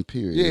problem with them,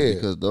 period. Yeah.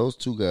 Because those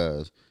two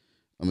guys,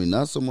 I mean,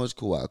 not so much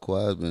Kawhi.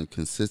 Kawhi has been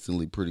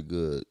consistently pretty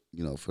good,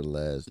 for the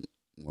last,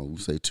 we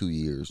say 2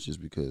 years,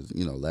 just because,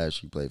 last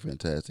year he played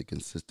fantastic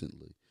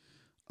consistently.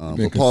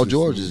 But Paul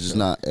George has just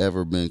not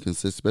ever been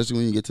consistent, especially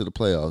when you get to the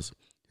playoffs.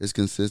 His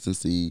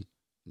consistency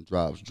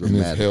drops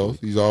dramatically. In his health,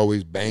 he's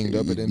always banged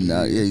up at the end of the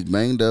year. Yeah, he's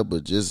banged up,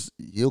 but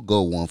he'll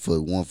go 1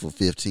 for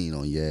 15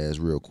 on your ass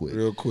real quick.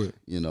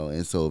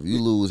 And so if you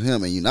lose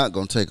him and you're not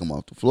gonna take him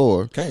off the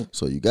floor,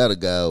 so you got a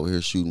guy over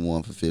here shooting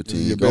 1 for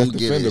 15. You're gonna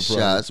get his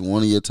shots,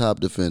 one of your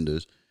top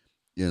defenders.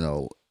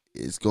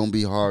 It's gonna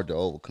be hard to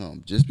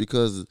overcome just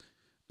because.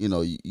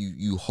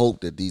 You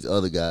hope that these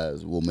other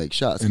guys will make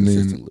shots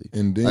consistently.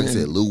 And then, like I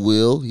said, Lou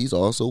Will, he's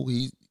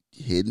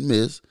hit and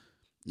miss.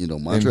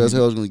 Montrezl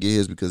Harrell's going to get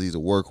his because he's a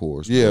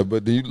workhorse. Yeah,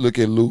 but then you look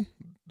at Lou,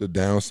 the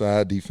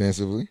downside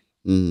defensively,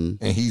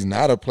 and he's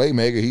not a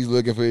playmaker. He's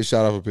looking for his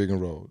shot off a pick and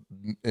roll.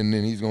 And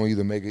then he's going to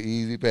either make an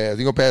easy pass.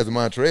 He's going to pass to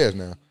Montrezl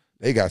now.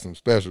 They got some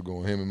special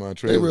going, him and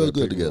Montrezl. They're real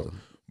good together.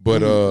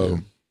 But,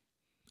 and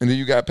then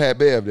you got Pat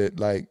Bev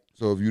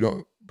so if you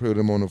don't put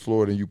him on the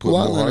floor, then you put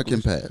Kawhi more Leonard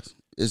can pass.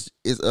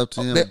 It's up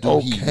to him. Do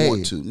he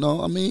want to?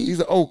 No, I mean he's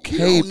an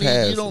okay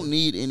passer. You don't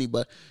need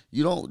anybody.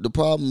 The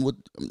problem with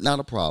not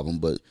a problem,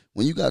 but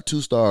when you got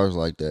two stars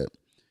like that,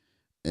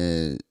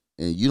 and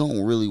you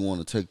don't really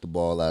want to take the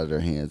ball out of their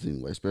hands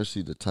anyway,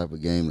 especially the type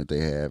of game that they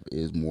have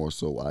is more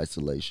so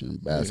isolation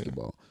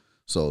basketball. Yeah.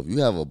 So if you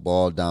have a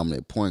ball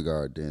dominant point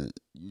guard, then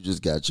you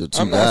just got your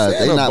two guys.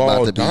 They're not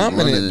about to be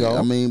running.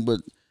 I mean,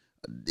 but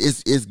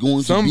it's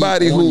going to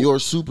be on your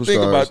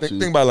superstars.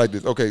 Think about it like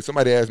this. Okay,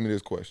 somebody asked me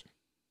this question.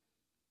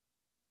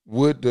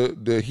 Would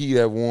the Heat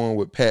have won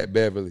with Pat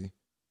Beverly?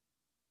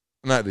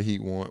 Not the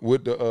Heat won.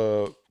 Would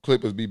the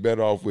Clippers be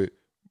better off with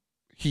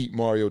Heat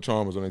Mario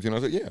Chalmers on that team?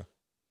 I said, yeah.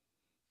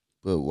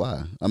 But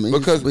why? I mean,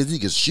 because he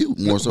can shoot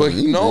more so than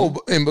anything. No,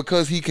 and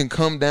because he can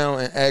come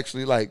down and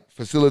actually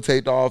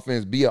facilitate the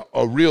offense, be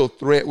a real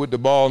threat with the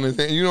ball and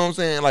everything. You know what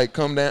I'm saying?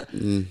 Come down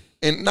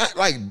and not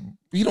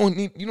you don't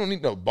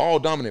need the ball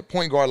dominant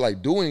point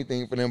guard do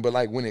anything for them. But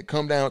when it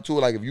come down to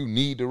it, if you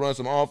need to run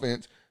some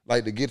offense.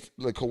 To get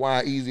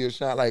Kawhi easier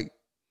shot, I'm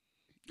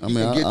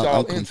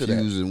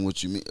confused in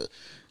what you mean.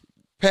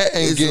 Pat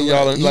ain't getting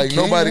y'all in,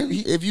 nobody.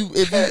 If you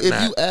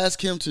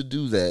ask him to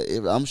do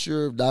that, I'm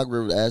sure if Doc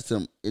Rivers asked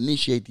him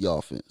initiate the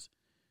offense,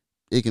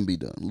 it can be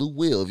done. Lou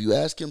Will, if you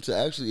ask him to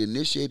actually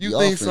initiate the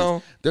offense,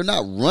 so? They're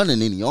not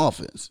running any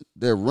offense.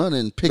 They're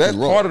running pick and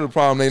roll. That's part of the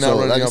problem. They're not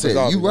running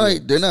offense. You're right.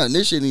 They're not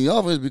initiating the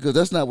offense because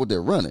that's not what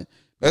they're running.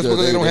 That's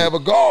because they don't have a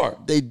guard.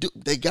 They do.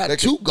 They got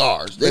two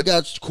guards. They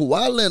got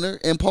Kawhi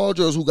Leonard and Paul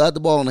George who got the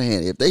ball in the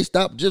hand. If they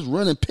stop just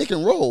running pick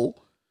and roll,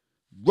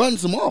 run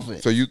some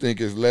offense. So you think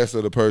it's less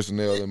of the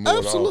personnel and more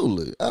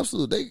Absolutely. It's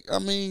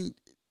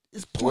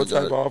what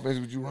type of offense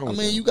would you run?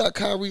 You got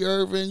Kyrie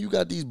Irving. You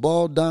got these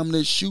ball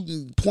dominant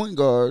shooting point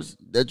guards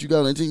that you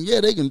got on the team.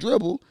 Yeah, they can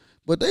dribble,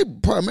 but they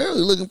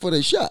primarily looking for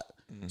their shot.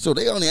 So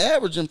they only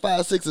averaging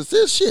 5-6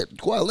 assists. Shit,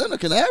 Kawhi Leonard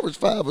can average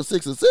 5 or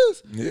 6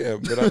 assists. Yeah,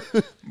 but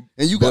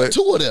and you got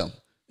two of them.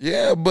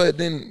 Yeah, but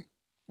then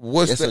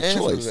what's the answer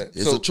choice? to that?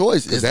 It's a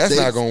choice. That's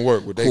not going to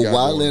work.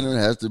 Kawhi Leonard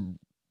has to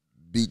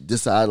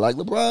decide like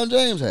LeBron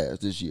James has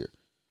this year.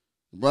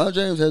 LeBron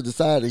James has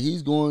decided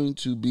he's going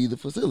to be the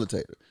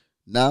facilitator.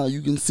 Now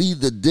you can see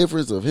the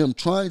difference of him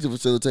trying to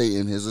facilitate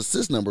and his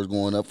assist numbers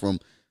going up from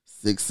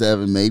 6,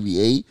 7, maybe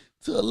 8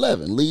 to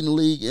 11, leading the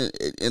league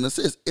in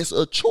assists. It's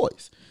a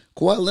choice.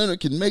 Kawhi Leonard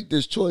can make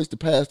this choice to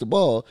pass the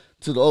ball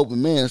to the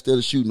open man instead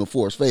of shooting a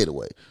forced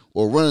fadeaway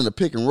or running a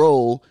pick and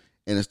roll,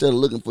 and instead of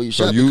looking for your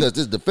shot because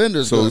this defender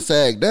is going to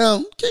sag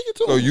down, kick it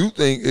to him. So you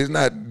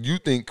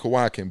think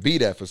Kawhi can be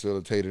that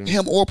facilitator?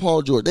 Him or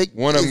Paul George.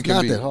 One of them can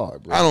not be. That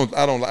hard, bro.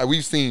 I don't like.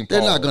 We've seen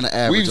Paul. They're not going to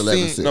average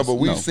 11 assists. No, but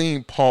we've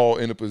seen Paul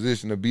in a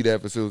position to be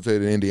that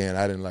facilitator in Indiana.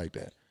 I didn't like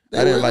that.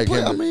 I didn't like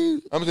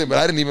him. I'm saying, but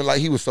I didn't even like.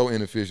 He was so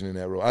inefficient in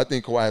that role. I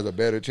think Kawhi has a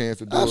better chance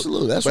to do it.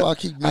 Absolutely, that's why I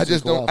keep. I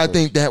just don't. I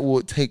think that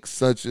would take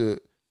such a.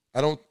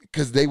 I don't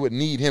because they would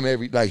need him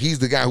he's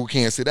the guy who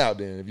can't sit out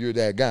there. If you're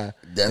that guy,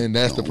 then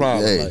that's the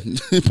problem.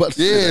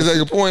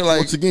 It's a point.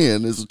 Once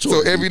again, it's a choice.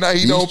 So every night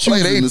he don't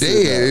play, they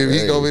dead.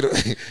 He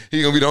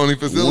gonna be the only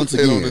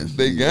facilitator on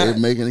they got.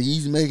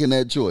 He's making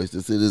that choice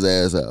to sit his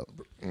ass out.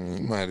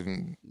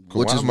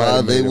 which is might why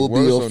have they made it will be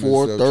worse a on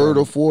third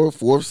themselves or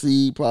fourth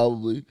seed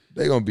probably.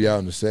 They're going to be out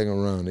in the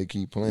second round. They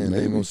keep playing.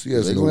 They ain't going to see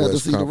us They're in the gonna have to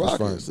West see the Conference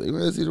Rockets. Finals. They're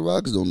gonna have to see the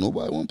Rockets. Though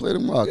nobody want to play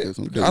them Rockets.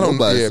 I don't.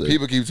 Yeah,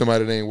 people keep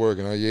somebody that ain't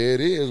working. Oh, yeah,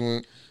 it is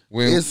when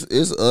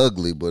it's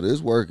ugly, but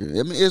it's working.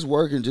 I mean, it's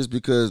working just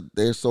because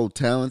they're so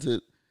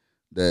talented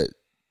that.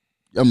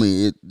 I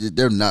mean,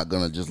 they're not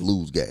gonna just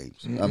lose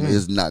games. I mean,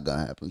 it's not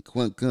gonna happen.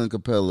 Clint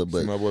Capella,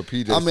 but my boy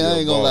PJ I mean, I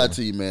ain't gonna lie balling.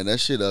 to you, man. That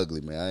shit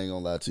ugly, man. I ain't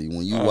gonna lie to you.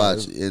 When you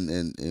watch and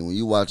when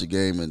you watch a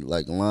game and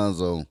like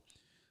Alonzo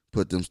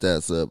put them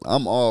stats up,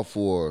 I'm all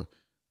for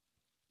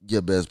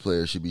your best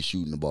player should be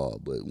shooting the ball,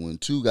 but when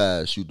two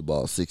guys shoot the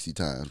ball 60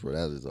 times, bro,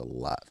 that is a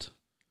lot.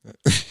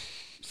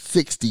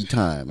 60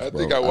 times. I bro,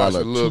 think I watched a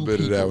out of little two bit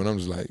of that people. one. I'm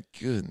just like,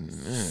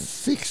 goodness.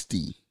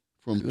 60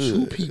 from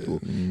two people.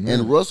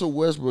 And Russell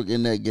Westbrook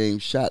in that game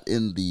shot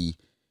in the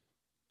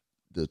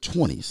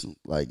 20s.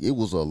 Like, it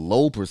was a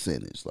low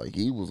percentage. Like,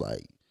 he was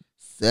like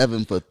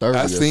 7 for 30.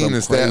 I seen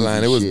the stat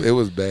line. It was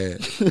bad.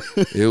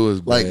 It was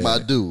bad. Like my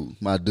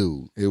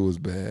dude. It was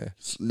bad.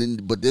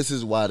 But this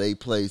is why they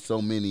play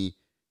so many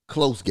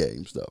close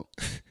games, though.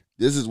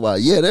 This is why,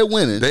 they're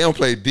winning. They don't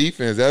play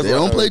defense. That's They why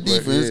don't play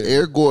defense. Yeah.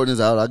 Eric Gordon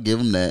is out. I'll give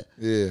him that.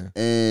 Yeah.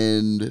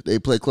 And they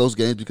play close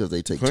games because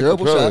they take Clint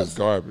terrible Capella shots. is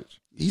garbage.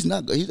 He's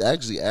not. He's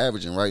actually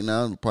averaging right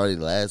now, probably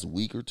the last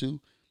week or two.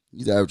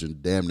 He's averaging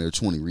damn near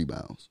 20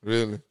 rebounds.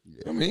 Really?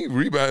 Yeah. I mean, he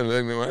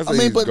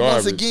rebounded. But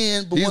once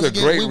again, we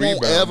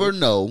won't ever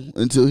know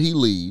until he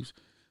leaves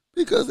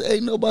because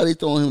ain't nobody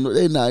throwing him.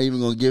 They're not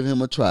even going to give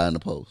him a try in the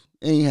post.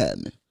 Ain't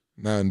happening.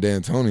 Not in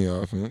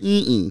D'Antoni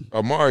offense.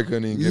 Amari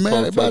couldn't even get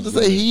Man, post about to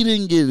touches. say he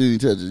didn't get any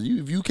touches.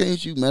 If you can't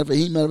shoot, matter of fact,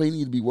 he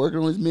need to be working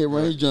on his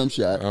mid-range jump I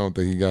shot. don't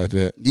think he got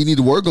that. He need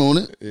to work on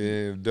it.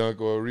 Yeah,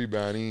 dunk or a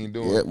rebound, he ain't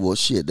doing Yeah, it. well,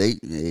 shit,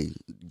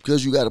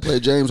 because you got to play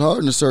James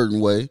Harden a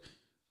certain way,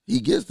 he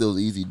gets those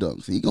easy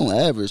dunks. He gonna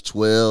average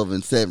 12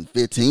 and 7,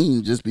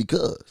 15 just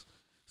because.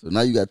 So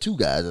now you got two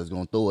guys that's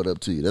gonna throw it up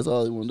to you. That's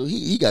all he want to do.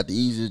 He got the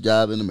easiest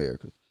job in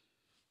America.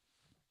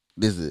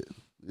 This is it.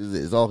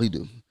 It's all he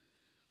do.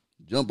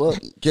 Jump up,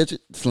 catch it,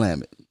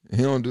 slam it.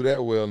 He don't do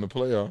that well in the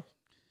playoffs.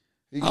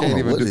 He I don't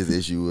know what his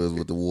issue is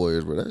with the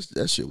Warriors, but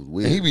that shit was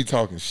weird. And he be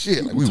talking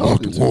shit like He we want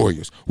talking the to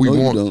Warriors. We No,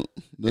 you want don't.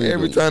 No, you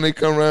every don't. time they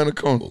come around the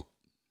corner.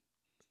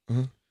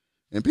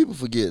 And people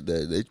forget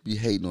that they be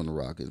hating on the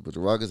Rockets, but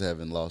the Rockets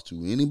haven't lost to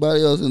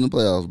anybody else in the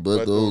playoffs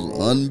but those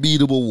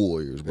unbeatable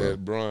Warriors, bro.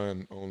 That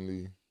Bron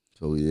only.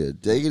 So,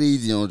 take it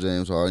easy on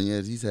James Harden.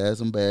 Yes, he's had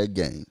some bad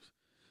games.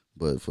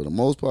 But for the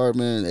most part,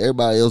 man,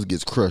 everybody else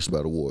gets crushed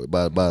by the Warriors,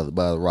 by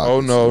the Rockets.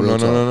 Oh, no. Real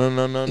talk.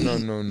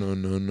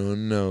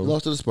 No.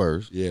 Lost to the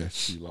Spurs.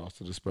 Yes, he lost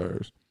to the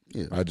Spurs.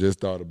 Yeah. I just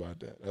thought about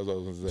that. That's what I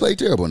was going to say. Played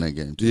terrible in that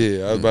game, too.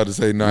 Yeah, I was about to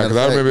say nah, because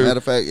I remember. Matter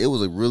of fact, it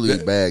was a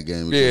really bad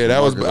game. Yeah, that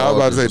was. I was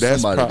about to say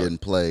that's somebody didn't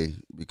play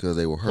because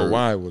they were hurt.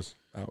 Kawhi was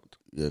out.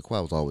 Yeah,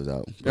 Kawhi was always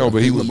out. No,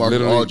 but he was LaMarcus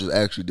literally. Aldridge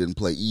actually didn't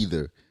play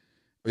either.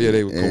 Yeah,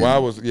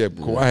 Kawhi was. Yeah,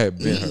 Kawhi had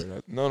been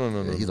hurt.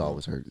 No. He's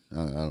always hurt. I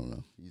don't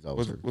know. He's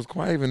always hurt. Was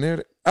Kawhi even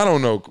there? I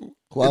don't know.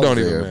 Kawhi it don't was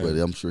even there, matter. but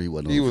I'm sure he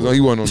wasn't. He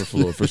wasn't on the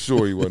floor for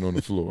sure. He wasn't on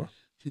the floor.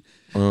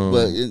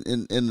 But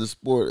in the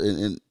sport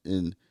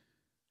in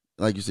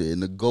like you said, in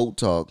the GOAT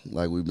talk,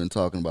 like we've been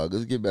talking about,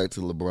 let's get back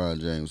to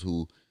LeBron James,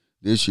 who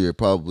this year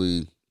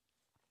probably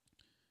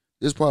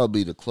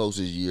the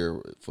closest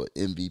year for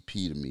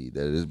MVP to me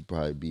that it'll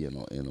probably be in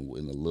a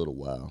little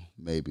while,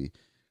 maybe.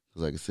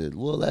 Because like I said,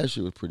 last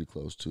year was pretty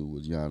close too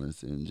with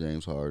Giannis and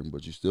James Harden,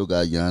 but you still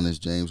got Giannis,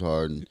 James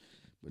Harden,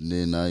 but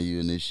then now you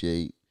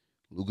initiate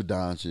Luka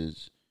Doncic,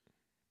 as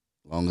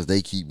long as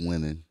they keep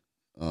winning,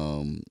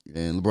 and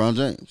LeBron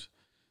James.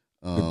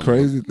 The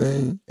crazy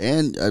thing,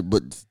 and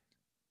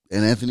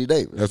Anthony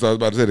Davis. That's what I was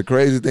about to say. The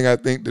crazy thing, I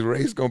think the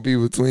race gonna be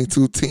between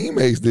two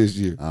teammates this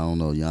year. I don't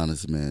know,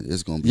 Giannis, man.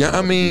 It's gonna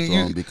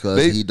be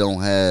because he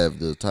don't have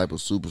the type of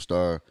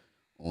superstar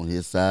on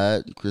his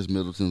side. Chris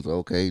Middleton's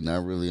okay,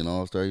 not really an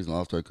all-star. He's an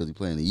all-star because he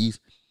play in the East,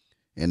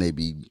 and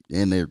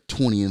they're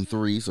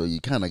 20-3. So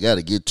you kind of got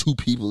to get two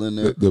people in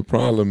there. The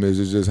problem is,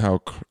 it's just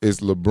how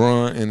it's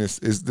LeBron and it's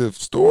the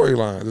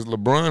storyline. It's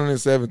LeBron in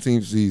his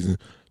 17th season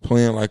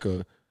playing like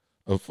a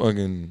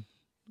fucking.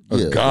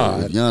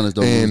 God. If Giannis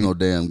don't lose no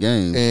damn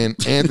game.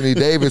 And Anthony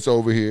Davis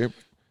over here,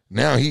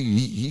 now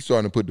he's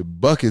starting to put the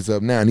buckets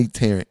up now, and he's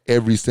tearing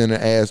every center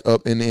ass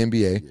up in the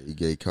NBA. Yeah, he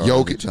gave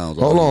Jokic.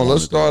 Hold on,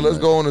 let's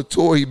go on the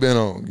tour he been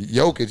on.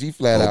 Jokic, he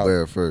flat out.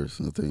 Gobert first,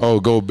 I think.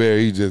 Oh, Gobert,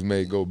 he just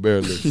made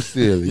Gobert look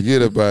silly.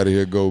 Get up out of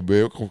here,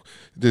 Gobert.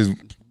 Just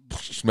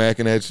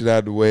smacking that shit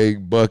out the way,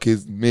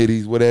 buckets,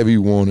 middies, whatever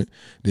you wanted.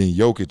 Then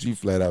Jokic, he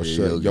flat out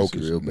shut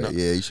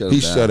Jokic. He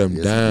shut him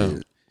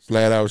down.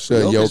 Flat out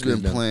shut Jokic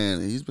been down.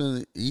 playing. He's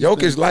Jokic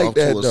been like off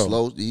that to a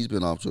though. He's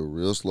been off to a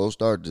real slow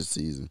start this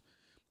season,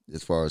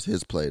 as far as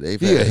his play.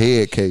 He a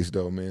head case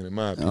though, man. In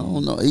my I opinion,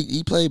 don't know.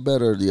 He played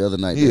better the other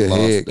night. He a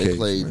head They case,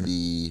 played man.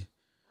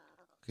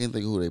 I can't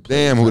think of who they played.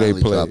 Damn, who they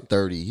played. Dropped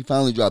 30. He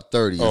finally dropped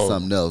 30 and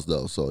something else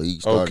though, so he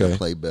started to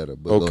play better.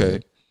 But okay.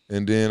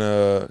 And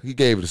then he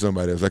gave it to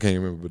somebody else. I can't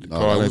remember, but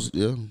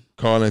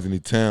Carl Anthony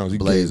Towns. He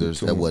Blazers. gave it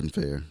to That him. wasn't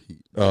fair.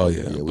 Oh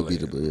yeah, Yeah, we beat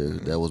the.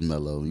 That was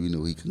Melo. You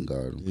knew he couldn't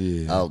guard him.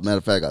 Yeah. Matter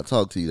of fact, I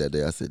talked to you that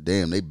day. I said,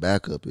 "Damn, they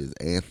backup is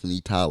Anthony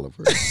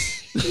Tolliver.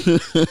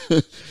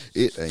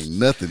 It ain't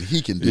nothing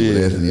he can do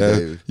with Anthony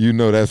Davis. You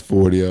know that's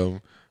 40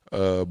 of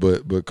them.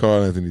 But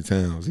Karl Anthony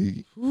Towns,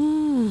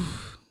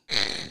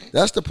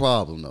 That's the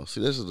problem, though.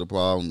 See, this is the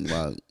problem.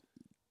 Like,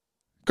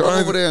 Karl go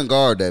over there and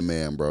guard that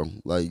man, bro.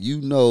 Like,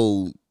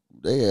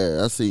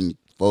 I seen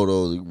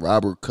photos of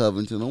Robert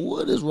Covington. And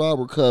what is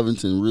Robert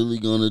Covington really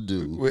gonna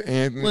do with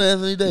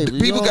Anthony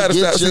Davis? People got to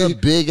get stop. your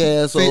big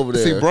ass over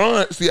there.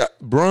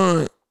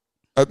 Bron,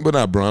 but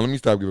not Bron. Let me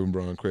stop giving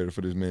Bron credit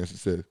for this man's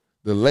success.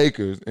 The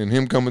Lakers and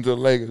him coming to the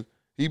Lakers,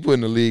 he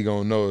putting the league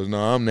on notice. No,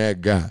 I'm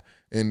that guy.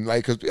 And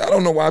cause I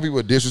don't know why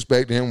people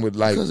disrespect him with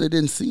because they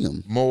didn't see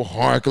him. Mo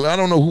Harkless. I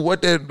don't know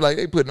what they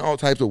they putting all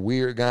types of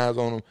weird guys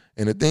on him.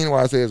 And the thing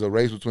why I say it's a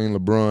race between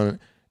LeBron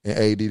and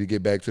AD to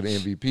get back to the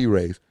MVP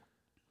race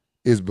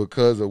is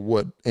because of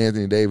what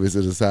Anthony Davis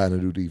is deciding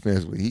to do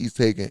defensively. He's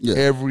taking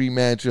every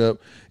matchup.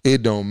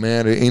 It don't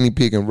matter. Any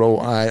pick and roll.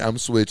 All right, I'm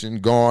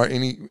switching guard.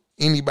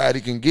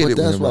 Anybody can get it.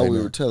 But that's with him why right we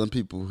now. were telling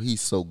people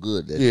he's so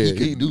good that he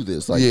can do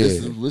this. Like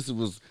this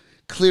was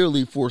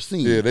clearly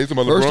foreseen. Yeah, they talking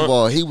about First LeBron. of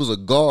all, he was a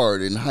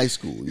guard in high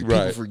school.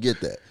 People forget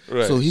that.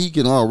 Right. So he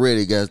can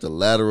already got the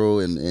lateral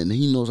and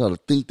he knows how to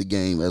think the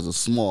game as a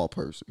small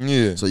person.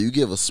 Yeah. So you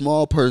give a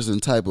small person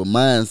type of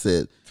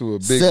mindset to a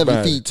big 7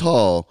 body. feet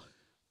tall.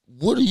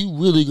 What are you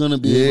really gonna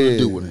be able to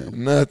do with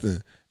him?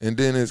 Nothing. And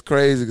then it's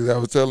crazy because I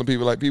was telling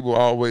people people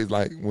always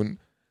when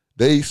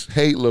they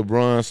hate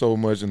LeBron so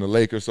much and the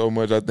Lakers so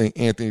much. I think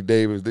Anthony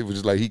Davis, they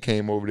was just he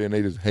came over there and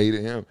they just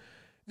hated him.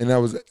 And I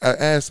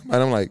asked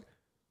somebody, I'm like,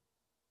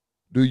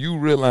 do you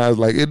realize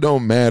it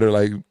don't matter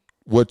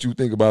what you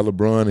think about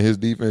LeBron and his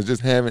defense?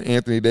 Just having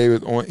Anthony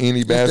Davis on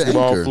any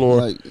basketball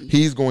floor,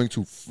 he's going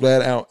to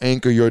flat out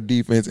anchor your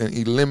defense and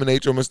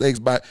eliminate your mistakes.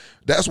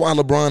 That's why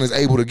LeBron is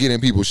able to get in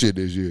people's shit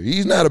this year.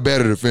 He's not a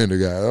better defender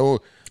guy.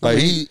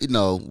 He's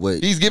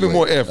giving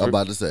more effort. I'm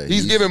about to say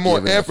he's giving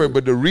more effort,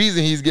 but the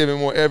reason he's giving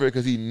more effort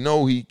because he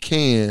know he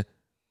can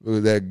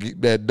with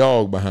that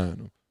dog behind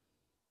him.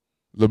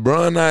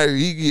 LeBron,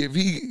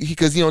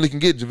 because he only can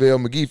get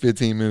JaVale McGee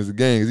 15 minutes a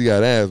game because he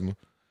got asthma.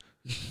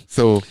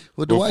 So,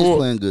 Dwight's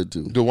playing good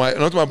too. Dwight,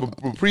 I'm talking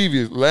about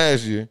previous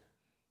last year.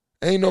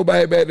 Ain't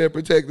nobody back there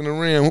protecting the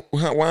rim.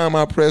 Why am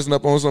I pressing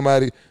up on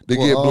somebody to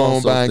get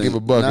blown by and give a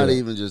bucket? Not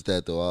even just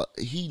that though.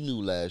 He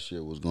knew last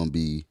year was going to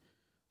be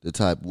the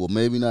type. Well,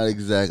 maybe not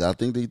exact. I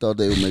think they thought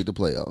they would make the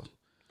playoffs.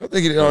 I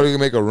think he thought he could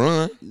make a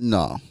run.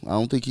 No, I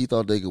don't think he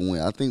thought they could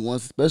win. I think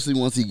especially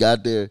once he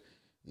got there,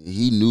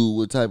 he knew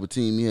what type of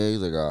team he had. He's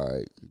like, all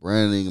right,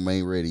 Brandon Ingram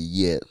ain't ready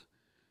yet.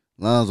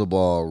 Lonzo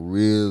Ball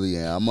really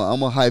ain't. I'm going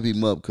to hype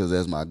him up because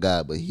that's my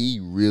guy, but he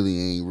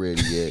really ain't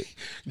ready yet.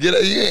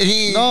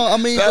 No, I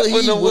mean, stop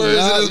putting the words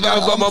in his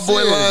mouth about my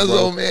boy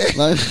Lonzo,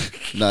 man.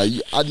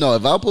 I know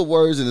if I put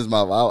words in his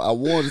mouth, I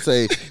wanted to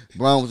say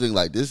Brown was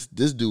thinking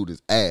this dude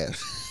is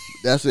ass.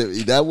 That's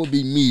it. That would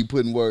be me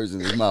putting words in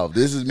his mouth.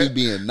 This is me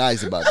being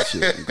nice about the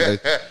shit. Okay,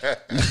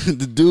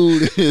 the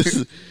dude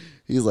is.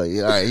 He's like,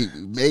 all right,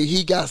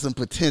 he got some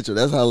potential.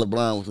 That's how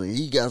LeBron was saying.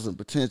 He got some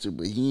potential,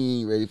 but he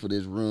ain't ready for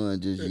this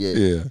run just yet.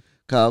 Yeah.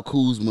 Kyle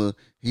Kuzma,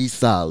 he's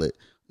solid.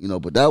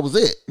 But that was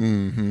it.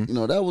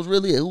 Mm-hmm. That was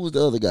really it. Who was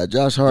the other guy?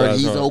 Josh Hart.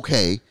 He's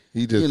okay.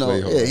 He just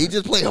play hard. Yeah, he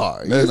just play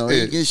hard.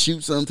 He can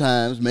shoot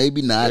sometimes,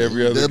 maybe not.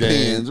 Every other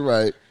Depends, game.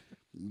 Right.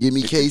 Give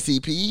me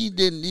KCP. He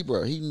didn't.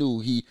 He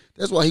knew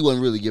that's why he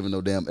wasn't really giving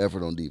no damn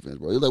effort on defense,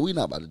 bro. He's like, we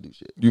not about to do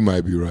shit. You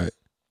might be right.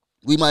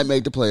 We might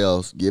make the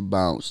playoffs, get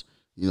bounced,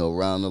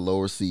 around the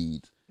lower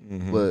seeds.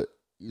 Mm-hmm. But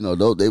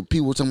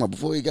people were talking about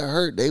before he got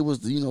hurt, they was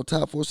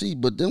top 4 seed.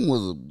 But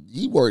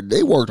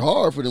they worked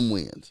hard for them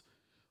wins.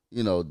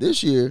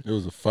 This year it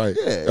was a fight.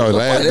 Yeah,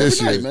 this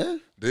year,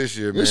 man. This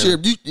year,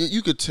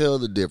 you could tell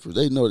the difference.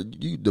 They know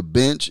that the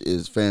bench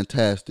is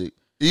fantastic.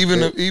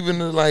 Even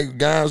the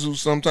guys who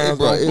sometimes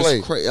don't play.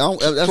 That's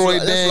Troy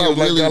what Daniels,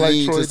 I really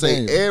mean Troy to say.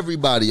 Daniels.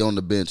 Everybody on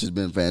the bench has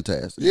been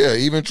fantastic. Yeah,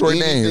 even Troy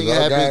Daniels. Anything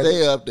happens,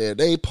 they up there.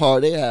 They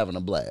having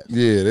a blast.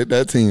 Yeah,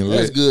 that team lit.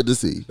 That's good to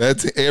see.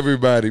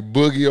 Everybody.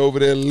 Boogie over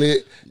there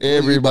lit.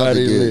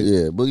 Everybody lit.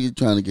 Yeah, Boogie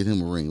trying to get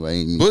him a ring.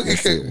 Right?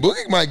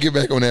 Boogie might get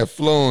back on that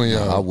flow,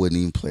 y'all. I wouldn't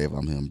even play if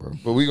I'm him, bro.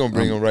 But we gonna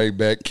bring him right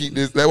back. Keep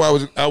this. That's why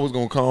I was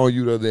gonna call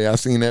you the other day. I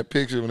seen that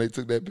picture when they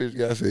took that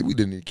picture. I said we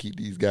didn't need to keep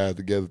these guys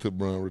together till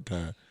Bron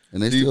retire.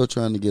 And they still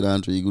trying to get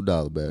Andre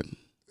Iguodala back.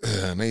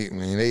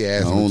 They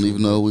asked. I don't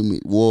even know who we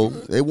meet. Well,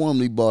 they want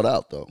him to be bought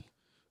out though.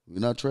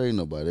 We're not trading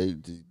nobody.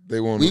 We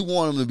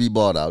want him to be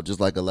bought out, just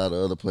like a lot of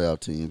other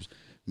playoff teams.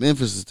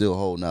 Memphis is still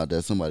holding out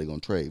that somebody gonna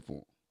trade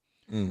for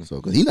him. So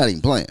because he's not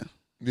even playing.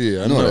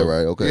 Yeah, I know that,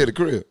 right? Okay. Yeah, the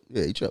crib.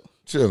 Yeah, he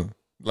chilling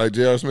like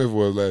J.R. Smith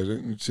was last year.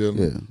 He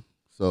chilling. Yeah.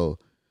 So.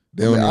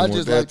 They don't even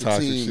want that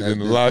toxic shit in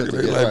the locker.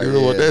 They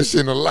don't want that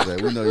shit in the locker.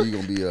 We know you're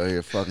going to be out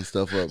here fucking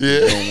stuff up. Yeah.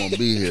 You don't want to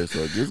be here.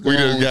 So just go we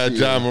just got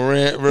John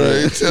Morant, bro.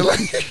 Yeah.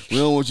 We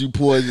don't want you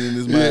poisoning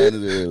his mind.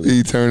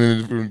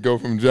 He go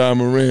from John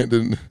Morant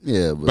to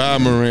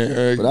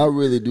Morant. But I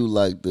really do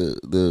like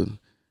the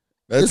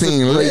That It's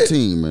team a great lit.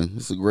 team, man.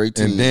 It's a great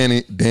team.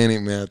 And Danny,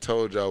 man, I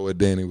told y'all what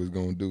Danny was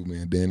gonna do,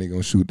 man. Danny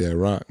gonna shoot that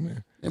rock,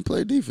 man. And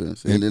play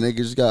defense. And then they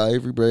just got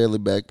Avery Bradley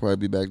back, probably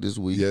be back this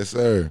week. Yes,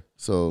 sir.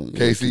 So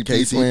KCP's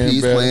KCP's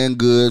playing playing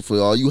good. For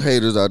all you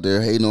haters out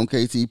there hating on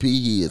KCP,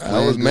 he is.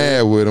 I was good.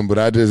 mad with him, but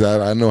I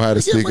know how to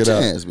Give him stick a it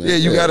out. chance, man. Yeah,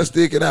 you Yeah. got to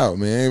stick it out,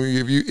 man.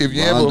 If you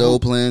Rondo ever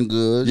playing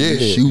good. Yeah,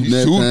 He's shooting he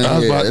that shoot- thing. I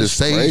was about to that's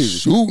say, crazy.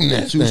 shooting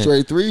that Two thing.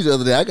 straight threes the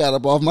other day. I got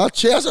up off my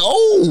chest.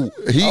 Oh,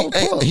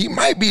 he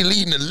might be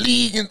leading the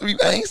league in three.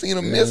 I ain't seen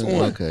him miss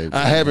one. Okay,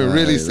 I haven't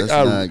really seen. Let's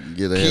not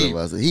get ahead of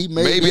us. He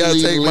may maybe be I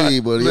leading take the my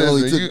lead, but he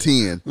only took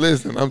 10.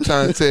 Listen, I'm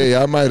trying to tell you,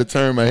 I might have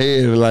turned my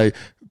head and like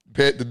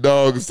pet the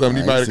dog or something.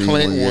 He I might ain't have seen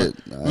clanked one one. yet.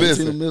 I ain't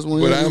Listen, seen him miss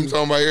one but yet I'm either.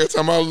 talking about every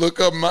time I look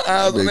up, my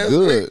eyes They on that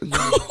good.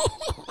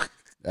 screen.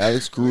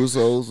 Alex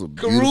Caruso's a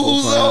beautiful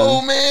Caruso,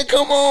 find. man,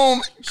 come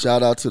on,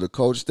 Shout out to the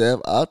coach staff.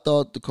 I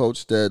thought the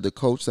coach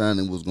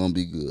signing was going to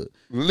be good.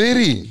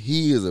 Liddy.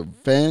 He is a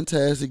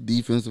fantastic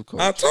defensive coach.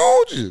 I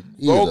told you,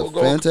 He is a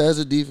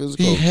fantastic defensive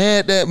He coach.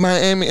 had that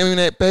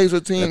that Pacer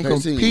team That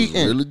Pace team was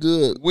competing really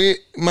good. with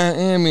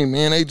Miami,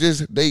 man.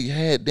 They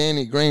had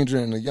Danny Granger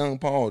and the young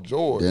Paul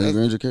George. Danny That's-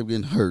 Granger kept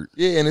getting hurt.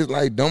 Yeah, and it's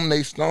like them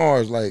they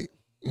stars, like,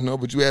 you know,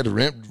 but you had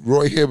to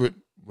Roy Hibbert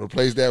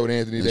replace that with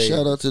Anthony And Davis.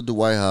 shout out to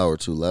Dwight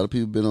Howard too. A lot of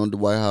people been on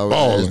Dwight Howard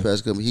Ballin'. last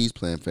past couple. He's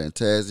playing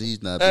fantastic.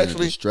 He's not being a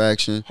Actually,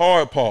 distraction.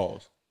 Hard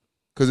pause.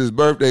 Because his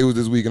birthday was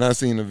this week, and I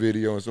seen a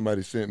video, and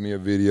somebody sent me a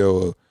video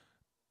of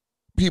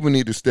people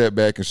need to step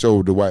back and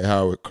show Dwight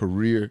Howard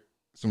career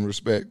some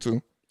respect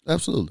too.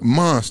 Absolutely.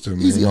 Monster,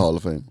 man. Easy Hall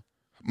of Fame.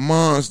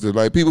 Monster.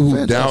 Like people who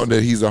Fantastic. doubt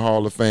that he's a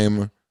Hall of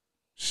Famer,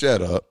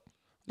 shut up.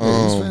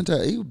 Yeah, he's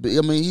fantastic.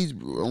 He's. I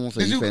won't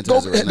say Did he's you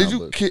fantastic right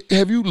now. But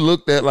have you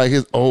looked at like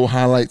his old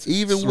highlights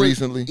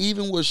recently?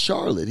 even with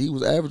Charlotte, he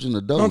was averaging a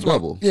I'm talking about-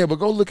 double. Yeah, but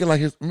go look at like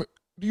his.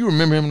 Do you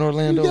remember him in He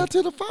Orlando? got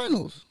to the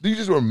finals. Do you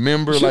just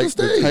remember Should've like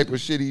the stayed. type of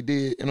shit he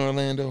did in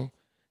Orlando?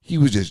 He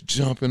was just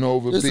jumping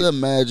over. Just big-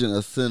 imagine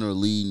a center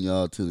leading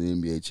y'all to the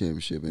NBA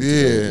championship in yeah,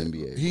 today's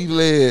NBA. he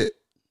led.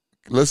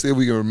 Let's see if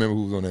we can remember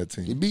who was on that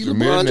team. He beat Jameer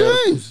LeBron Nelson.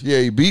 James. Yeah,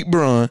 he beat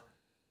Bron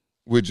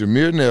with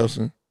Jameer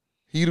Nelson,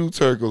 Hedo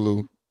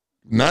Turkoglu,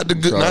 not the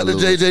Rashard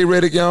Lewis. JJ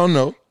Redick y'all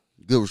know,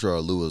 Good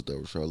Rashard Lewis though.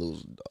 Rashard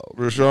Lewis, dog.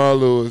 Rashard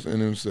Lewis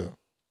and himself.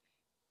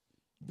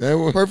 That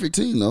was Perfect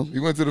team though. he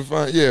went to the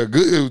final. Yeah,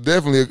 good. It was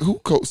definitely who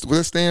coached. Was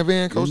that Stan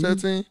Van coached that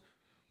team?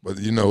 But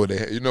you know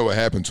what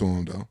happened to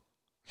him though.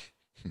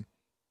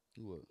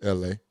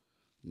 L.A.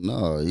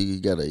 No, he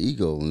got an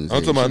ego. In his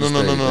I'm head. talking about He no.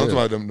 should've I'm stayed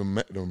talking there.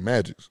 about them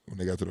Magics when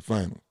they got to the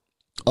final.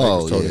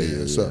 Oh told yeah, their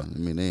yeah, ass yeah. up. I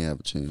mean, they ain't have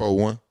a chance.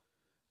 4-1,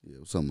 Yeah,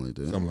 something like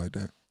that. something like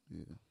that.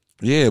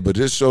 Yeah, but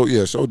just show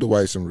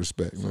Dwight some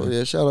respect, man. So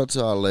yeah, shout out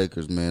to our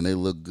Lakers, man. They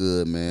look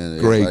good, man.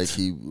 Great. Like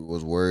he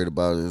was worried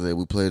about it. That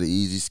we played an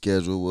easy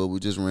schedule. Well, we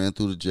just ran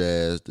through the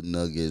Jazz, the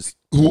Nuggets,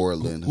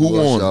 Portland. Who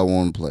else won? y'all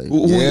want to play?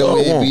 Who yeah, y'all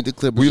we won? beat the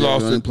Clippers. We Yeah,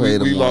 lost only to played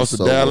them we lost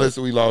to once, so, Dallas,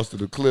 we lost to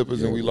the Clippers,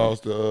 and Yeah, we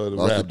lost to the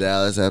Lost to Raptors.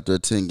 Dallas after a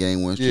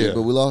 10-game win streak, Yeah.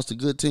 but we lost to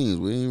good teams.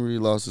 We ain't really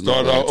lost to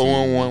Started no out bad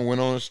teams. 0-1, went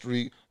on the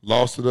streak,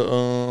 lost to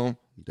the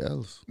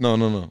Dallas. no,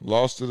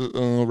 lost to the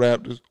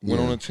Raptors,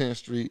 went Yeah. on a 10th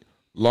street,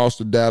 lost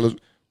to Dallas.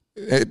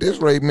 At this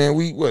rate, man,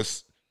 we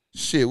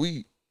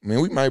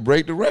might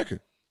break the record.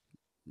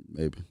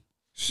 Maybe.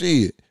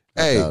 Shit.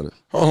 I Hey, doubt it.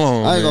 hold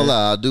on, I ain't man.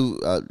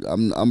 gonna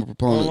lie. I'm a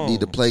proponent. Hold Need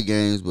to on. play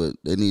games, but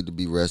they need to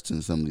be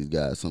resting some of these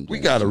guys. Sometimes We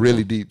got a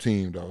really deep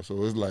team though,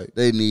 so it's like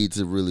They need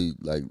to really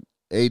like.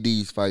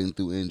 AD's fighting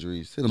through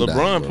injuries. Sit him LeBron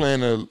down, bro.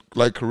 playing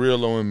a career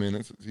low in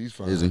minutes. He's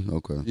fine. Is he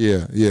okay?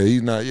 Yeah,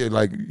 he's not. Yeah,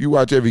 like you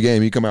watch every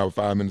game, he come out with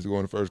 5 minutes to go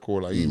in the first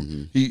quarter. Like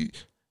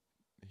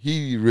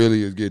he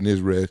really is getting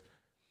his rest.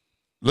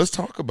 Let's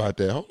talk about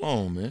that. Hold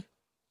on, man,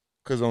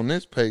 because on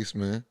this pace,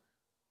 man.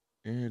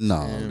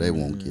 No, they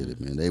won't get it,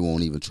 man. They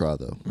won't even try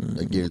though.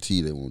 I guarantee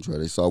you they won't try.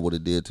 They saw what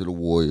it did to the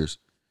Warriors.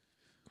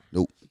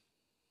 Nope.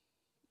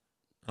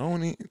 I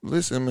don't even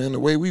listen, man. The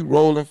way we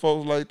rolling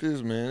folks like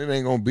this, man, it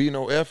ain't gonna be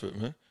no effort,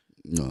 man.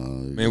 No,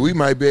 Man, we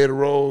might be able to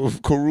roll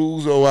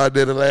Caruso out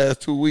there the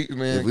last 2 weeks,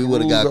 man. if we would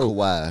have got Caruso.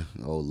 Kawhi,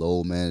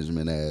 low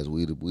management ass,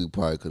 we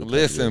probably could have.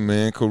 Listen,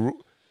 man.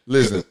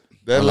 Listen, I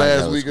that like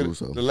last Alex week,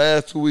 Caruso. the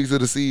last 2 weeks of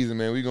the season,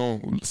 man, we gonna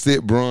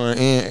sit Bron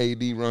and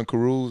AD run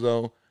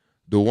Caruso,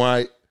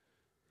 Dwight,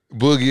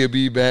 Boogie will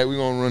be back. We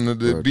gonna run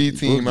the B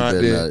team out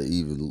there. Not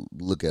even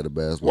look at a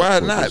basketball. Why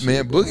court not, this man?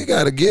 year, bro. Boogie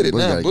got to get it Boogie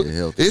now. gotta get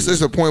healthy, It's man.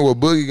 just a point where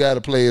Boogie got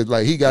to play.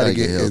 Like he got to Gotta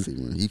get healthy,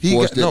 man. He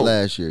forced it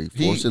last year.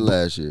 He forced it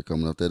last year,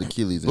 coming off that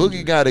Achilles injury.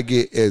 Boogie got to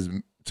get as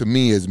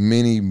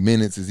many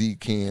minutes as he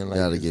can. Like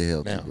Gotta get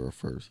healthy, now. bro.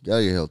 First,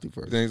 gotta get healthy You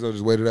first. think so?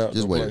 Just wait it out.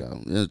 Just Don't wait play. it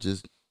out. Yeah,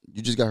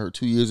 you just got hurt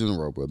 2 years in a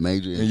row, bro.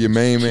 Major. And your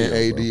main man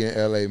Chill, AD bro.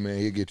 in LA, man,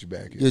 he'll get you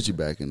back. Get you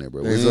back in there,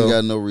 bro. We Think ain't so?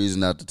 got no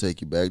reason not to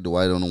take you back.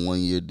 Dwight on a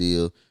 1-year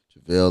deal.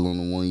 JaVale on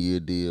a 1-year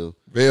deal.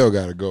 Vail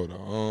got to go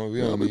though. We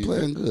Yeah, don't we need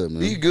playing good,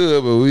 man. He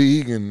good, but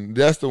he can.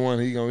 That's the one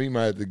he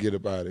might have to get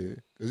up out of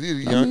here because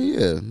he's I young. mean,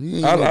 yeah. He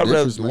ain't I'd no rather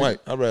difference, man. Dwight.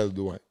 I'd rather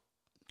Dwight.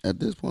 At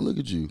this point, look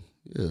at you.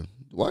 Yeah.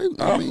 Dwight,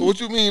 I mean, What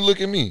you mean? Look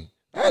at me.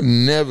 I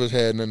never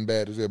had nothing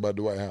bad to say about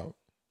Dwight Howard.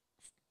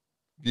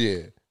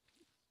 Yeah.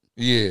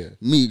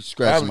 Me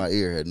scratching my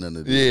ear had nothing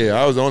to do. Yeah,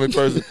 I was the only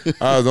person.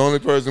 I was the only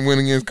person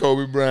winning against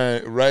Kobe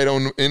Bryant right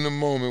in the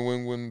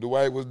moment when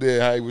Dwight was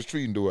there. How he was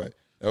treating Dwight.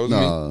 That was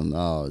me.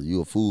 No,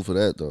 you a fool for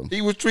that though.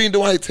 He was treating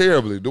Dwight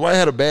terribly. Dwight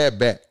had a bad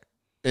back,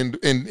 and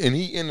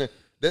he in the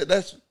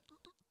that's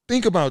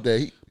think about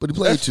that. But he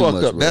played that's too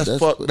fucked much, up.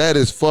 bro. That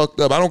is fucked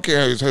up. I don't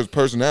care his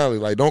personality.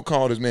 Like, don't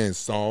call this man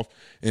soft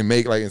and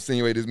make like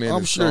insinuate this man.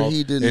 I'm is sure soft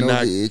he didn't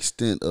know the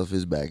extent of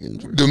his back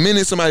injury. The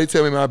minute somebody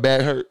tell me my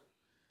back hurt,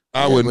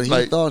 I wouldn't.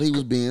 But he thought he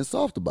was being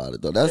soft about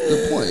it though. That's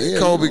the point. Yeah,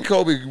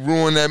 Kobe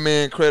ruined that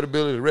man's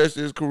credibility the rest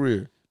of his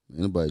career.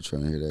 Anybody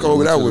trying to hear that?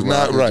 Kobe, that was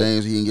not right.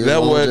 James, he didn't get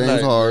along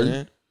James Harden.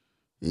 Man.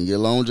 He didn't get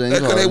along James Harden.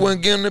 That's because they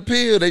wouldn't give him the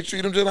pill. They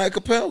treat him just like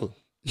Capella.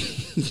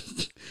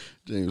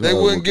 They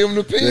wouldn't give him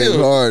the pill. James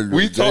Harden.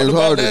 We talked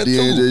about that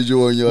too.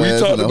 We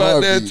talked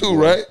about that too,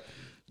 right?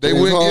 They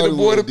wouldn't give the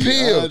boy the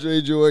pill.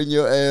 DeAndre Jordan,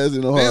 your ass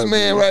in the heart. This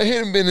man right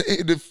here been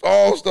the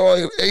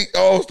All-Star, 8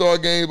 All-Star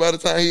games by the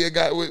time he had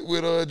got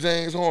with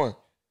James Harden.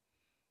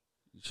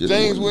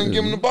 James wouldn't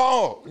give him the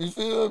ball. You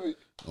feel me?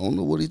 I don't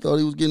know what he thought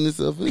he was getting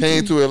himself into.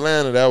 Came to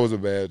Atlanta, that was a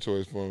bad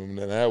choice for him.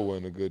 That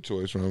wasn't a good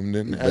choice for him.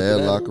 Then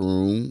bad locker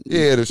room.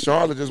 Yeah, the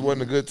Charlotte just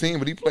wasn't a good team,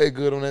 but he played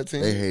good on that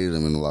team. They hated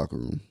him in the locker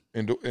room.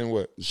 In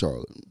what?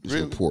 Charlotte. It's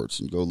really? Reports.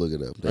 You go look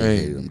it up. They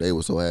hated him. They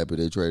were so happy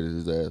they traded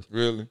his ass.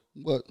 Really?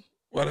 What?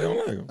 Why they don't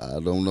like him? I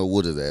don't know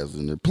what his ass was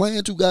in there.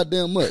 Playing too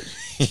goddamn much.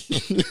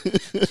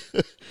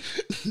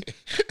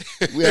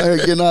 We out here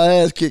getting our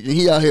ass kicked and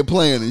he out here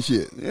playing and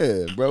shit.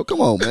 Yeah, bro.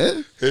 Come on,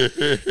 man.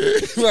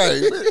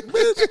 Right,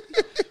 bitch.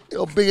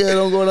 Your big ass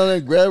don't go down there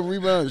and grab a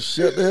rebound and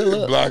shut the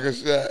hell up. Block a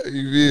shot.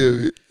 You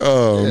feel me?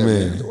 Oh, yeah,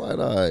 man. Dwight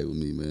all right with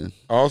me, man.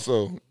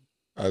 Also,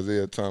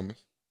 Isaiah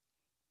Thomas.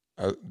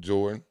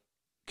 Jordan.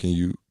 Can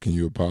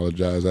you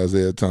apologize,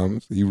 Isaiah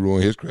Thomas? He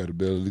ruined his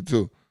credibility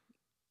too.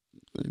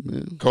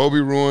 Amen. Kobe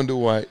ruined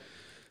Dwight.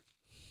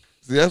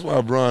 See, that's why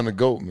Bron the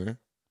GOAT, man.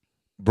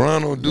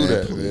 Bron don't do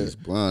that, please.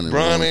 Man.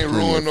 Bron ain't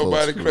ruined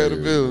nobody's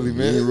credibility,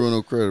 man. He ain't ruined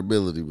no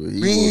credibility, but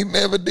he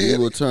never did. He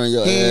will turn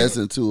your ass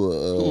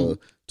into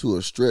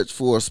a stretch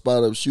for a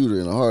spot up shooter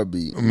in a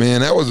heartbeat.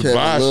 Man, that was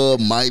Kevin Love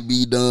might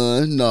be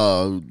done.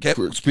 No.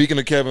 Speaking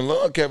of Kevin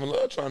Love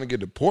trying to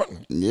get to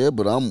Portland. Yeah,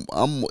 but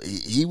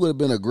he would have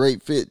been a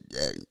great fit.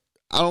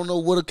 I don't know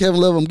what a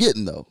Kevin Love I'm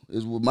getting though.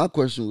 Is what my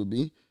question would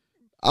be.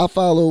 I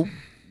follow.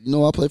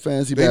 I play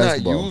fantasy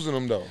basketball. They're not using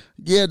them though.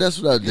 Yeah, that's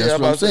what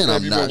I'm saying.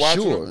 I'm not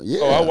sure. Them?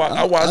 Yeah,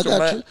 I watched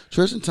them.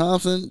 Tristan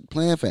Thompson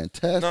playing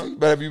fantastic. No,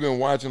 but have you been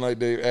watching like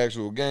their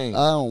actual games?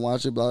 I don't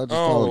watch it, but I just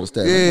follow the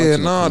stats.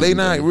 Yeah, they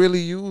not really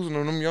using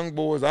them. Them young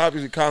boys,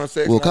 obviously, Colin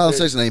Sexton. Well, Colin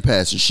Sexton ain't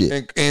passing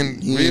shit.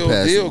 And real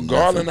deal,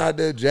 Garland out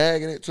there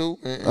jagging it too.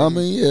 I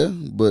mean, yeah,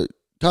 but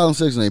Colin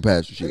Sexton ain't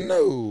passing shit.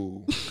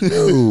 No.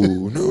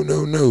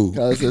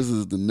 Colin Sexton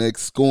is the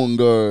next scoring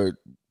guard,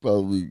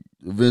 probably.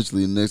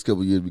 Eventually, in the next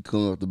couple of years, be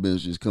coming off the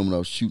bench, just coming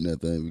out shooting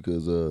that thing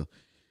because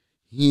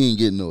he ain't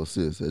getting no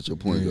assists at your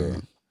point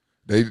guard.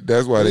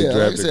 That's why they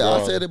drafted.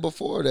 I said it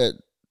before that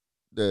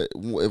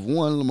if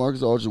one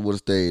LaMarcus Aldridge would have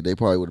stayed, they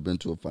probably would have been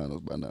to a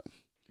finals by now.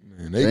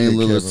 Man, Dame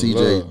Lillard,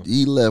 CJ,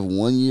 he left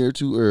 1 year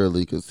too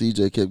early because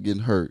CJ kept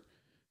getting hurt.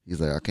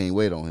 He's like, I can't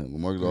wait on him.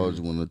 LaMarcus Aldridge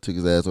wouldn't have took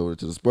his ass over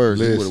to the Spurs.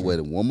 He would have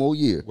waited 1 more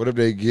year. What if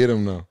they get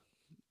him though?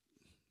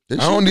 I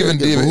don't even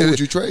give. Who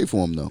would you trade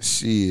for him though?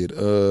 Shit,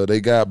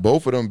 they got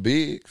both of them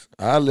bigs.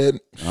 I'm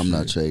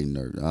not trading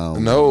Nurk.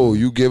 No,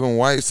 you giving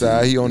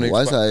Whiteside. He on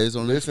Whiteside is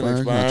on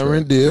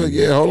expiring deal.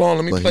 Yeah, hold on,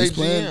 let me play. He's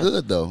playing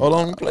good though. Hold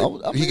on, let me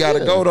play. He got to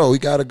go though. He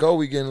got to go.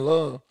 We getting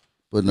love.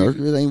 But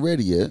Nurk ain't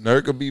ready yet.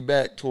 Nurk will be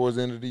back towards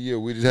the end of the year.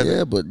 We just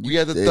have we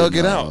have to thug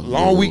it out.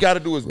 All we got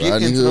to do is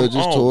get into them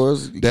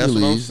arms. That's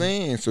what I'm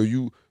saying. So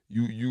you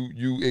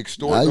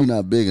extort. Now you're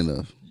not big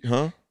enough,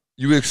 huh?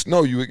 You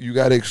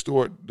got to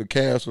extort the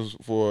cash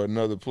for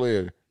another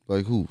player.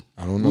 Like who?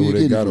 I don't know who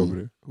they got over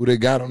there. Who they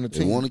got on the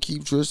team? They want to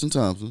keep Tristan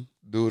Thompson.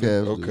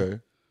 Okay.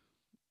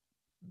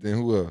 Then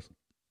who else?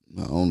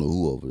 I don't know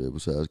who over there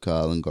besides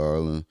Colin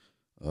Garland.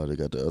 They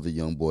got the other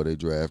young boy they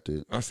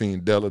drafted. I seen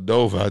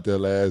Dellavedova out there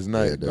last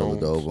night. Yeah,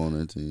 Dellavedova on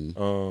that team.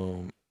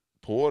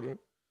 Porter.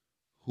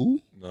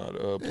 Who?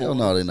 Porter. Hell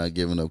no, they're not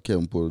giving up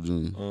Kevin Porter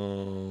Jr.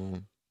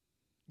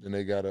 Then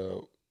they got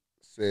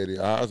Sadie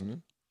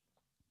Osman.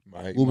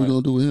 What we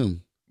gonna do with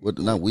him? What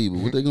they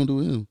gonna do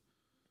with him?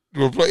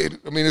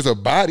 It's a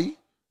body,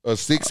 a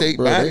 6'8"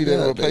 body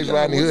that replace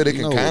Rodney Hood. They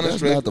can kind of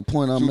stretch. That's not the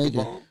point I'm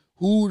making.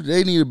 Who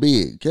they need a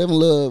big? Kevin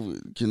Love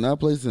cannot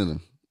play center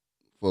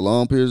for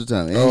long periods of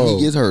time, and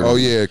he gets hurt. Oh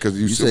yeah,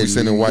 because you said we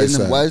sending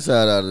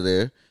Whiteside out of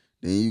there.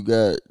 Then you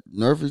got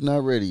Nerf is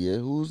not ready yet.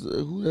 Who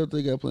else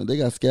they got playing? They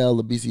got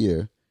Scal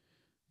Labissiere.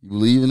 You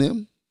believe in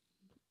him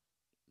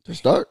to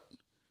start?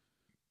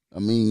 I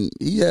mean,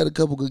 he had a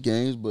couple good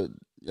games, but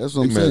that's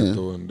what I'm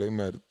saying. They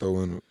might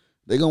throw in.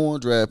 They gonna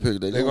want draft pick.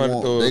 They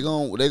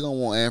gonna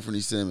want Anthony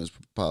Simmons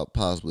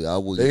possibly. I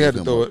would. They had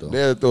to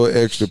throw an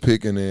extra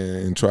pick in there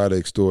and try to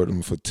extort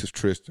him for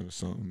Tristan or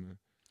something. Man.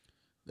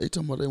 They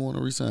talking about they want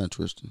to resign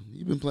Tristan.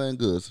 He been playing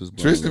good since.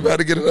 Tristan about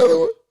to get another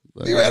one.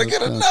 Like, You better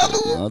get another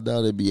one. I doubt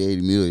it'd be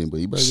 80 million, but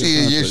he better get a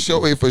Shit,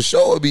 contract. it for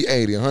sure it'll be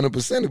 80.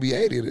 100% it'll be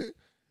 80.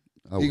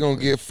 He gonna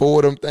get 4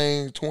 of them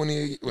things,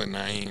 20. Well,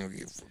 nah, he ain't gonna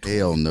get 4.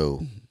 Hell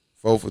no.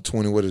 4 for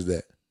 20. What is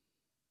that?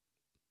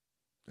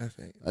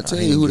 I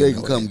tell you who they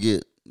can come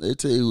get. They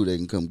tell you who they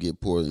can come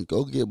get. Portland.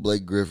 Go get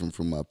Blake Griffin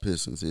from my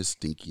Pistons. His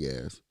stinky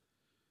ass.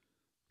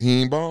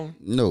 He ain't balling?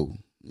 No,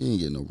 he ain't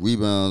getting no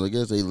rebounds. I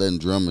guess they letting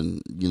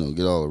Drummond,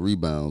 get all the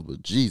rebounds.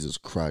 But Jesus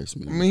Christ,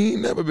 man. I mean, he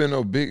ain't never been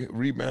no big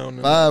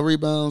rebounder. 5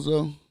 rebounds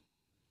though.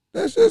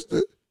 That's just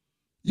the.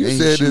 You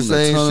said the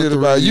same shit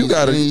about you.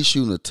 Gotta. He ain't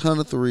shooting a ton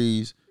of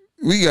threes.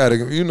 We gotta.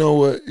 You know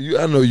what?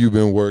 I know you've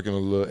been working a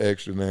little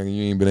extra now. And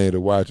you ain't been able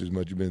to watch as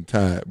much. You've been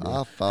tired,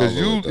 bro. I follow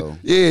it though.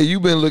 Yeah,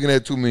 you've been looking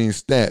at too many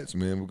stats,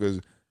 man. Because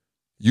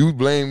you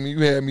blame me. You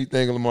had me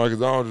thinking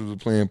LaMarcus Aldridge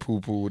was playing poo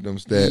with them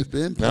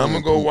stats. Now I'm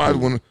gonna go watch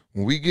when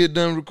we get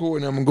done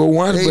recording. I'm gonna go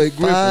watch Blake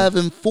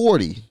Griffin.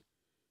 5-40.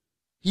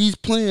 He's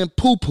playing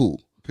poo.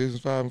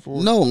 Pistons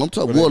 5-4. No, I'm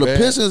talking. Well, the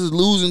Pistons is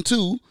losing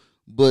too,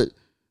 but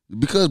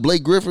because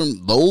Blake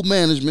Griffin low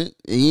management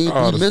and he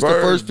missed the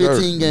first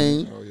 15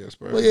 games. Oh yeah,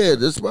 Spurs. Well, yeah,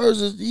 the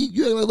Spurs is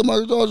you act like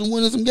LaMarcus Aldridge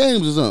winning some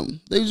games or something.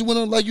 They just went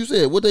on like you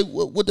said. What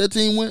that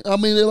team went? How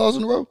many they lost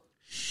in a row?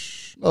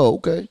 Oh,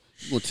 okay.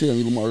 You gonna tell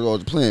me LaMarcus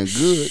Aldridge playing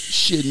good?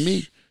 Shitting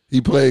me. He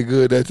played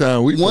good that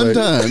time. One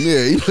time,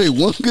 yeah, he played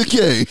one good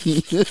game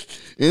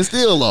and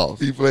still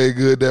lost. He played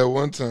good that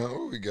one time.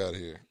 What we got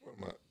here?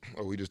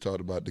 Oh, we just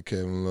talked about the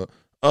Kevin Love.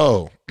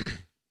 Oh,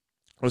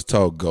 let's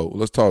talk GOAT.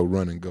 Let's talk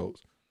running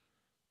GOATs.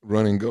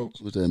 Running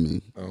GOATs? What's that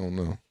mean? I don't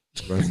know.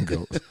 Running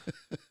GOATs.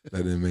 That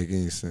didn't make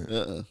any sense.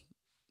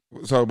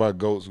 Let's talk about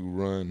GOATs who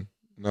run.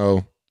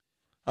 No.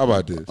 How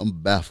about this?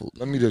 I'm baffled.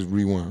 Let me just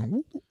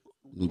rewind.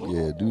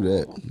 Yeah, do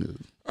that. Yeah.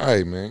 All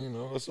right, man.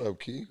 What's up,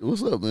 Key?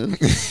 What's up, man?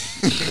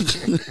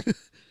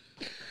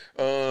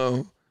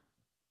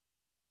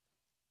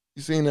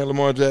 You seen that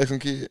Lamar Jackson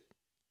kid?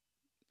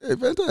 Hey,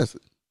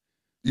 fantastic.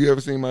 You ever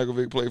seen Michael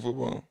Vick play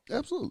football?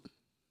 Absolutely.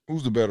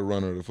 Who's the better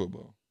runner of the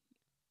football?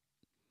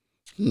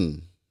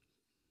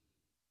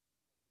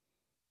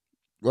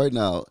 Right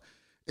now,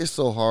 it's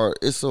so hard.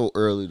 It's so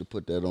early to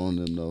put that on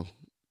them, though.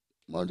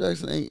 Lamar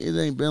Jackson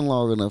ain't been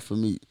long enough for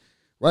me.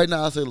 Right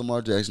now, I say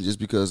Lamar Jackson just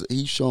because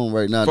he's shown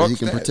right now that he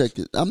can protect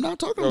it. I'm not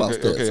talking about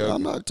stats. Okay.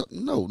 I'm not.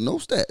 No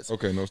stats.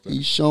 Okay, no stats.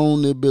 He's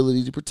shown the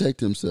ability to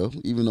protect himself,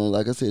 even though,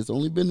 like I said, it's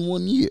only been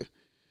 1 year.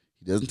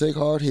 He doesn't take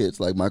hard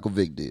hits like Michael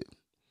Vick did.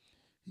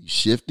 He's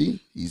shifty.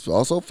 He's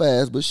also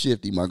fast, but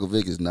shifty. Michael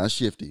Vick is not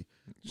shifty.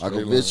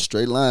 Michael Vick's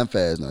straight line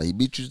fast. Now he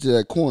beat you to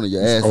that corner,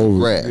 your ass is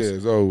grass. Yeah,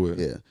 it's over.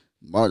 Yeah,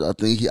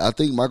 I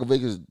think Michael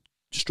Vick is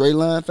straight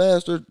line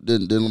faster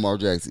than Lamar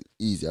Jackson.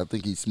 Easy. I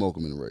think he'd smoke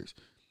him in the race.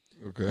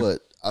 Okay,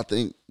 but I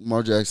think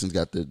Lamar Jackson's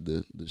got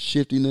the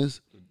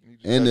shiftiness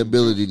and the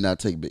ability to not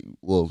take big.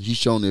 Well, he's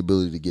shown the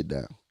ability to get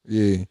down.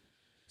 Yeah.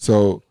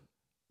 So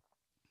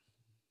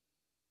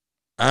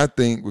I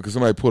think because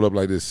somebody pulled up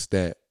like this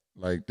stat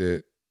like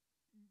that,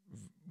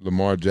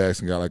 Lamar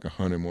Jackson got like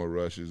 100 more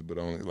rushes, but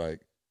only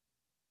like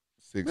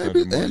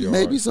 600 more yards.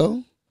 Maybe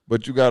so.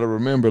 But you got to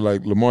remember,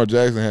 like Lamar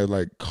Jackson has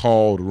like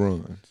called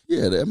runs.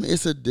 Yeah, I mean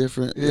it's a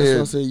different. Yeah. That's what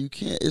I'm saying. You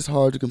can't. It's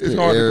hard to compare. It's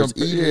hard errors, to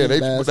compare.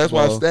 Yeah, but that's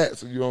why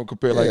stats. You don't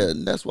compare like. Yeah,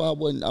 that's why I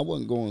wasn't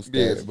going stats.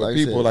 Yeah, but like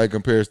people like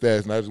compare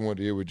stats, and I just wanted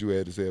to hear what you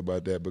had to say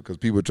about that because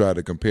people try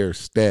to compare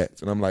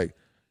stats, and I'm like,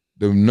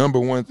 the number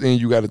one thing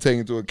you got to take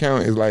into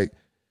account is like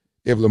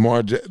if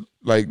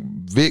like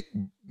Vic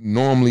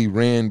normally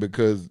ran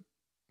because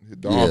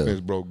the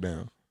offense broke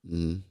down.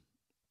 Mm-hmm.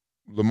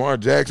 Lamar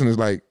Jackson is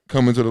like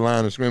coming to the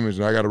line of scrimmage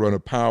and I got to run a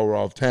power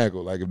off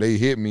tackle. Like if they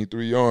hit me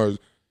 3 yards,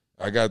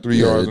 I got 3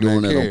 yards. They're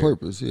doing that on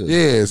purpose.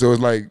 Yeah. So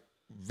it's like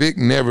Vic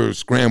never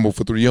scrambled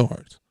for 3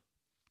 yards.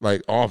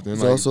 Like often.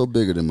 He's also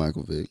bigger than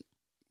Michael Vick.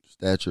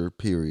 Stature,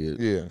 period.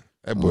 Yeah.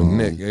 That boy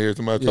neck. I hear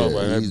somebody talk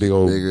about that big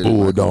old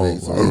bulldog.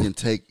 So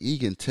he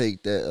can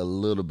take that a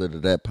little bit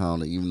of that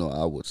pounder, even though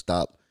I would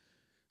stop.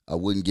 I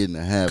wouldn't get in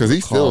the habit. Because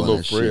he's still a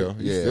little frail.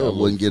 I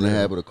wouldn't get in the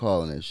habit of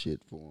calling that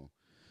shit for him.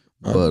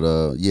 But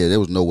there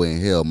was no way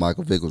in hell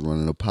Michael Vick was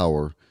running a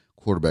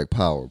quarterback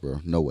power, bro.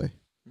 No way.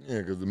 Yeah,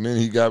 because the minute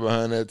he got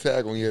behind that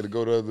tackle and he had to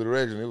go the other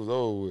direction, it was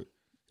over with.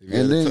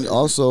 And then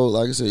also,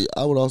 like I said,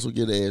 I would also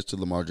give the edge to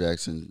Lamar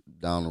Jackson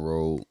down the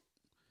road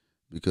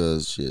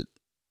because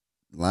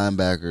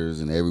linebackers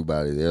and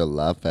everybody, they're a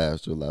lot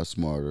faster, a lot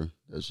smarter.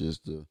 That's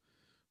just the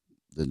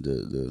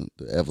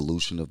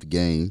evolution of the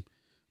game.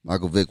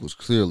 Michael Vick was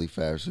clearly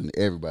faster than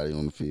everybody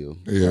on the field.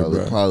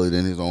 Yeah, probably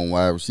than his own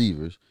wide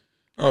receivers.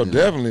 Oh,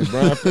 definitely.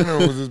 Brian Finner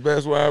was his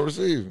best wide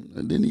receiver.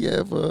 And then he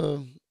have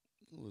who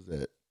was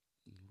that?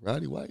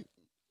 Roddy White?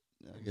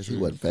 I guess he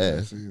wasn't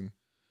fast.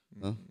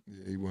 Huh?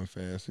 Yeah, he wasn't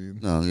fast either.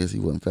 No, I guess he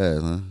wasn't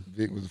fast, huh?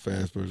 Vic was a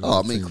fast person. Oh,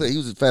 I mean, he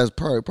was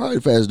probably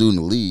the fastest dude in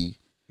the league.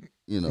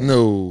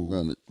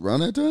 No. Run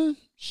that time?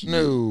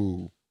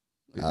 No.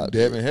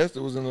 Devin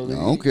Hester was in the league.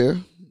 I don't care.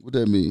 What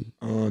that mean?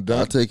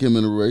 I'll take him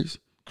in a race.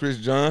 Chris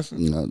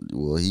Johnson? No,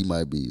 well, he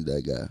might be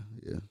that guy.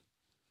 Yeah.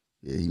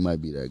 Yeah, he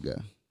might be that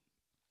guy.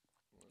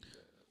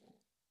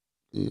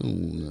 You don't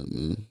want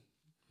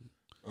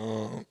that,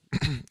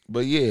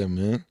 But yeah,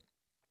 man.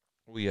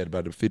 We had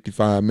about the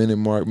 55-minute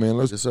mark, man.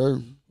 Yes,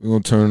 sir. We're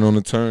gonna turn it on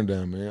the turn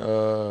down,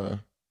 man.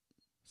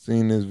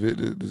 Seen this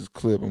this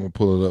clip, I'm gonna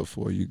pull it up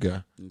for you,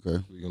 guy.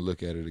 Okay. We can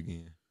look at it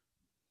again.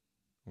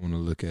 I wanna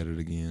look at it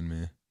again,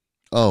 man.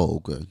 Oh,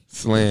 okay.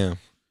 Slam.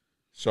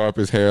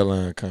 Sharpest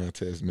hairline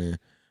contest, man.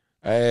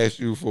 I asked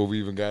you before we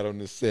even got on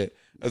the set.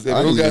 I said,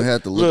 I didn't even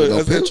have to look at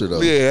no picture,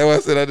 though. Yeah, that's what I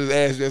said. I just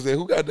asked you. I said,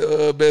 who got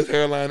the best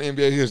hairline in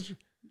NBA history?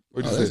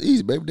 What'd you say? That's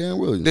easy, baby. Darren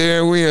Williams.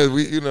 Darren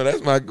Williams.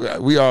 That's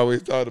we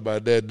always talked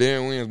about that.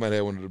 Darren Williams might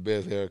have one of the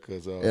best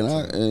haircuts.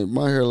 And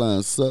my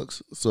hairline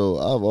sucks, so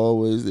I've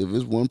always, if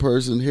it's one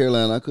person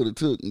hairline I could have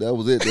took, that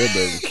was it, that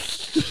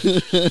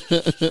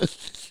baby.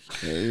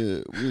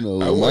 Yeah, you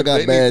know, I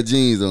got bad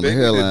genes on the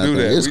hairline.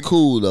 It's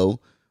cool though,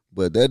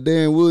 but that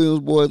Darren Williams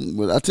boy.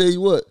 But I tell you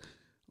what,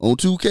 on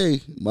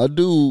 2K, my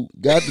dude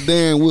got the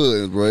Darren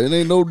Williams, bro. It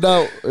ain't no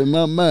doubt in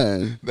my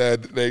mind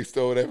that they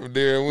stole that from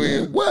Darren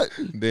Williams. Man, what?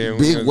 Darren Big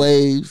Williams.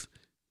 Waves.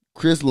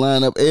 Chris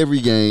line up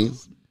every game.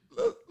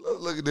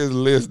 Look at this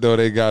list though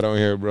they got on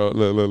here, bro.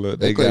 Look.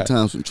 They Klay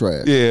Thompson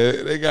trash.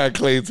 Yeah, they got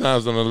Klay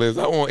Thompson on the list.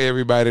 I want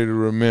everybody to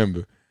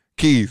remember.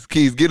 Keys,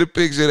 get a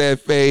picture of that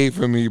fade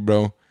for me,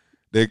 bro.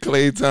 That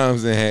Klay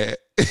Thompson had.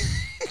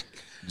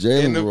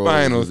 Jalen the Rose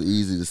finals. was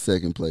easy to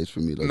second place for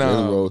me though.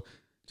 No.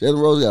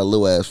 Jalen Rose got a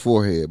little ass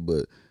forehead,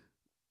 but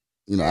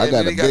you know, I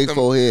got a big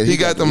forehead. He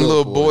got them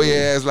little boy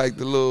forehead. ass like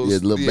the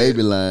little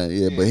baby line.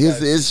 Yeah, but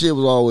his shit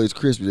was always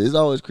crispy. It's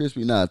always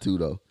crispy now too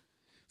though.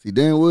 See,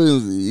 Darren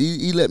Williams,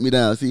 he let me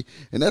down. See,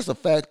 and that's a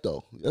fact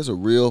though. That's a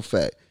real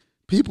fact.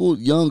 People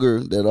younger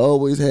that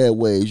always had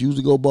waves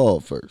usually go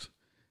bald first.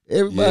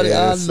 Everybody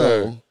I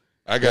know.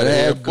 I got to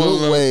have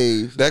good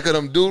waves. That could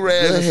them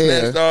do-rags and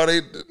snatched all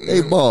they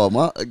bald.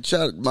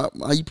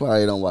 He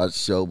probably don't watch the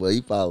show, but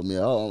he followed me.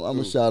 I'm going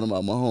to shout him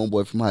out. My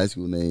homeboy from high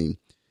school name,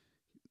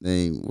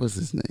 what's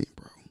his name,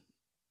 bro?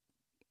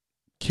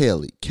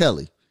 Kelly.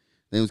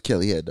 Name was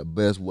Kelly. He had the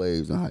best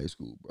waves in high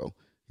school, bro.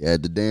 He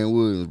had the Darren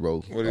Williams,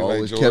 bro. What, he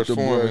always like George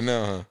Foreman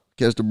now, huh?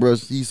 Catch the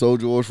brush. He's so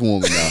George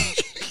Foreman now.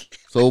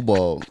 So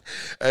bald.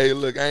 Hey,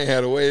 look, I ain't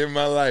had a wave in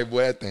my life,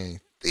 boy. That thing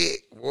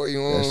thick, boy. You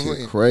know what I'm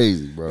saying?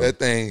 Crazy, bro. That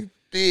thing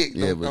thick.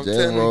 Yeah, but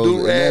Jalen Rose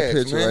in that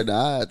picture right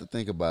now, I have to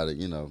think about it,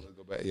 you know. Let's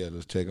go back. Yeah,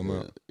 let's check him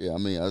out. Yeah, I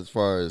mean, as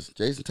far as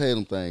Jason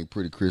Tatum thing,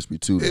 pretty crispy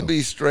too, though. It'd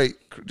be straight.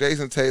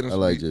 Jason Tatum. I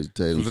like Jason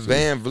Tatum.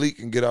 Van Vliet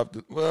can get off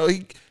the. Well,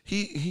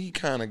 he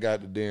kind of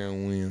got the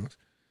Darren Williams.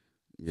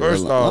 Yeah,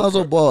 First off,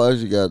 Lonzo Ball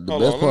actually got the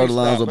best part of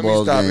Lonzo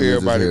Ball's game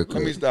is his haircut.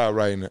 Let me stop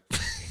right now.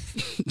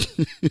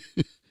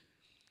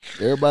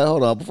 Everybody,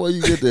 hold on. Before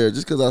you get there,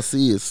 just because I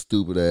see his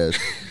stupid ass,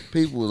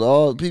 people.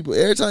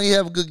 Every time he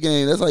have a good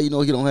game, that's how you know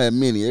he don't have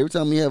many. Every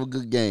time he have a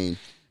good game,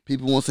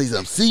 people want to say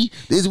something. See,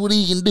 this is what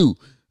he can do.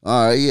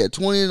 All right, he had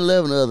 20 and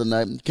 11 the other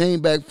night.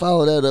 Came back,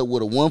 followed that up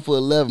with a 1 for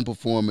 11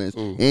 performance,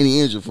 and he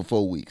injured for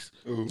 4 weeks.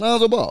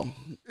 Lonzo Ball.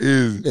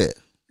 Yeah,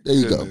 there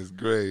you go.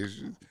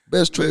 Gracious.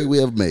 Best trade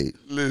we ever made.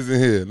 Listen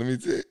here, let me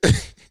tell you.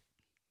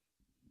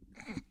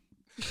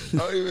 I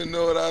don't even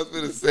know what I was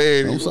going to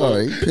say anymore. I'm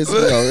sorry. He pisses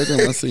me off every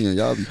time I see him.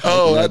 Y'all be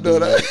I know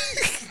that.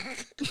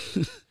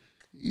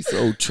 He's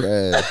so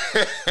trash.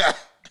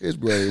 His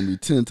brother going to be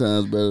 10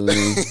 times better than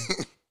him.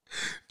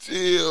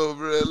 Chill,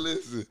 bro.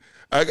 Listen.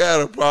 I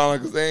got a problem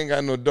because they ain't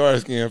got no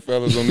dark-skinned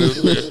fellas on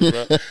this list,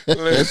 bro.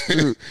 That's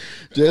true.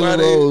 Jalen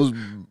Rose,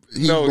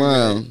 he's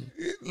brown.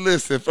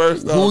 Listen,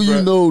 first off, who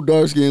you know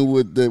dark-skinned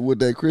with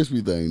that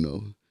crispy thing,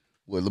 though?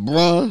 With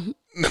LeBron?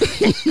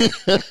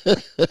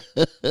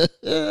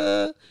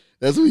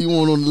 That's who you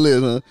want on the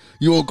list, huh?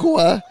 You want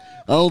Kawhi?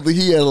 I don't think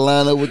he had a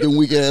lineup with them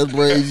weak-ass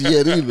braids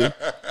yet either.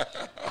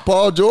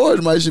 Paul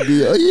George should be.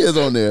 He is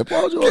on there.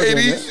 Paul George KD on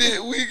there.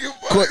 shit weak.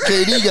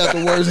 KD got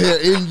the worst hair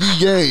in the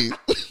game.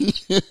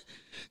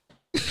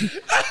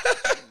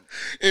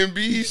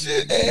 Embiid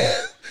shit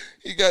ass.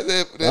 He got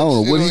that. I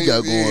don't know what he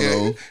got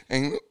going on.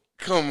 And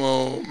come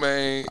on,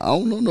 man. I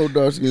don't know no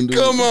dark skin dude.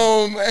 Come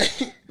on, man.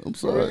 I'm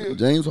sorry,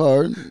 James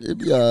Harden. It'd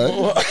be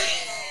all right.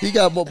 He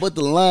got but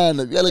the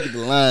lineup. You gotta look at the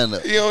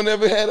lineup. He don't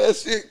never had that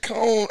shit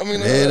cone. I mean,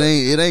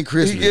 it ain't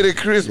crispy. He get it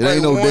crispy. It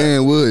ain't no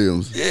Darren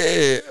Williams.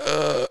 Yeah.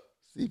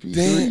 CP3.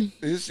 Damn,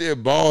 this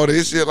shit bald.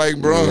 This shit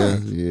like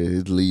bronze. Yeah,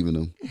 he's leaving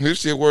him. This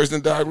shit worse than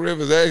Doc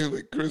Rivers,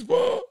 actually. Chris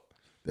Paul.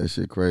 That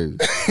shit crazy.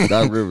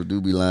 Doc Rivers do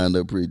be lined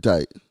up pretty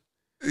tight.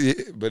 Yeah,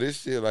 but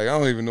this shit, like, I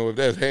don't even know if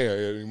that's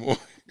hair anymore.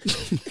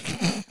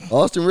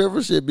 Austin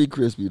Rivers should be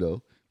crispy,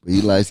 though. But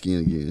he light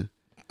skinned again.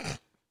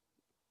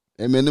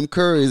 Hey, man, them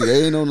Currys,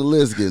 they ain't on the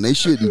list again. They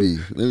shouldn't be.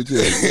 Let me tell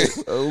you.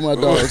 Where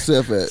my dog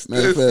Steph at?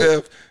 Matter of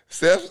fact,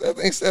 Steph, I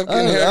think Steph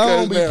getting haircuts. I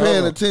don't be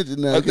paying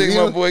attention now. I think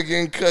my boy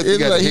getting cut. He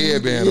got like the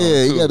headband on.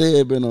 Yeah, he got the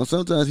headband on.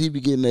 Sometimes he be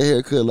getting that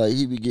haircut like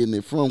he be getting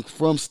it from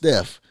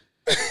Steph.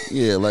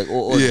 Yeah, like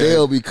or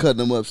they'll be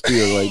cutting him up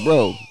still. Like,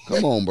 bro,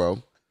 come on,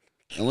 bro.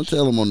 I'm gonna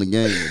tell him on the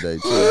game today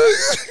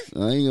too.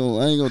 I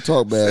ain't gonna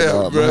talk bad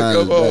about behind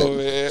his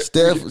back.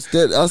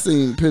 Steph, I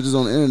seen pictures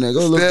on the internet.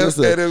 Go look this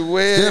up. Steph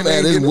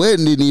At his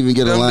wedding didn't even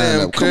get a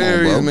lineup. Come on,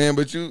 bro. Man,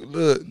 but you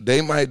look,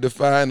 they might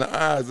defy the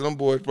odds. Them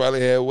boys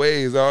probably had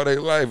waves all their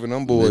life, and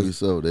them boys. Maybe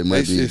so. They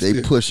might be.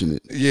 They pushing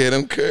it. Yeah,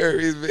 them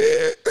Currys,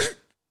 man.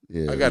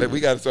 Yeah, we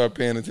got to start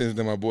paying attention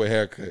to my boy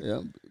haircut.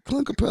 Yeah,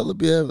 Clint Capella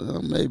be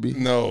having maybe.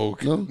 No.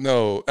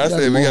 I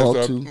said we got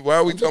to start. Why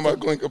are we talking about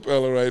Clint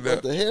Capella right now?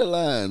 But the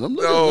hairlines. I'm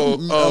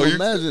looking. I'm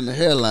imagining the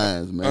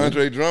hairlines, man.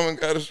 Andre Drummond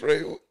got a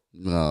straight one.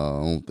 No,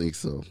 I don't think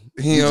so.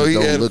 He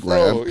had a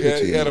fro.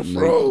 He had a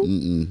fro. I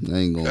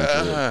ain't going.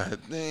 God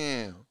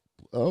damn.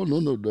 I don't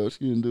know no dark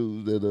skinned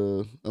dudes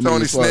that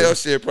Tony Snell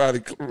shit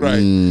probably right.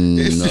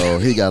 No,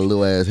 he got a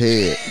little ass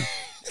head.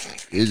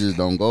 It just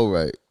don't go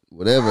right.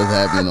 Whatever's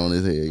happening on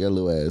his head, he got a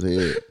little ass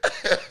head.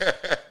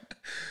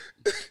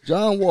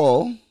 John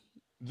Wall.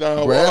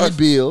 Bradley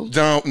Beal.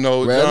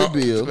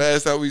 Bradley Beal.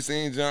 Last time we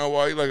seen John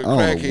Wall, he like a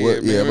crackhead.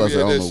 I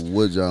don't know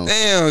what John.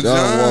 Damn,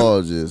 John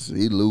Wall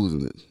he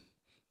losing it.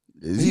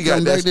 Is he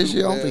coming back this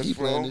year? I don't think he's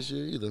playing this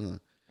year either.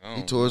 Huh?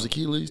 He tore his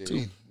Achilles too.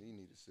 He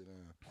need to sit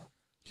down.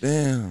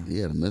 Damn. He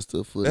had a messed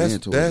up foot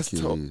and tore his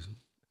Achilles.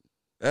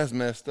 That's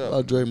messed up.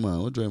 What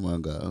Draymond? What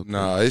Draymond got? Okay.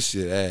 Nah, this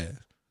shit ass.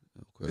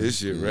 This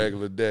shit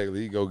regular degular.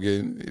 He go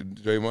get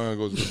Draymond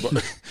goes to the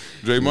bar.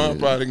 Draymond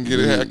probably can get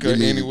a haircut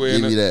anywhere.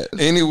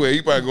 Anywhere.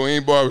 He probably go in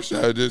any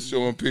barbershop just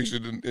showing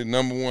pictures the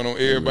number one on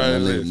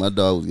everybody's list. My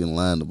dog was getting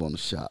lined up on the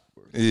shop.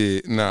 Bro.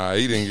 Yeah, nah,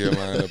 he didn't get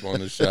lined up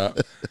on the shop.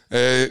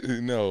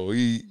 No,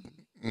 he.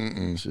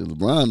 Shit,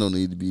 LeBron don't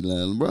need to be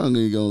lined. LeBron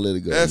ain't gonna let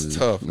it go. That's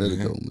tough. Let it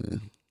go,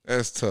 man.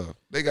 That's tough.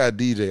 They got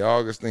DJ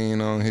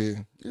Augustine on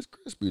here. It's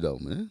crispy though,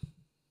 man.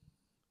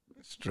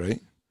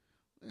 Straight.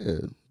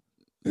 Yeah.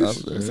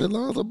 As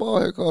long as the ball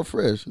hair called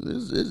fresh,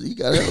 he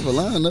got a hell of a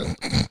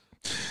lineup.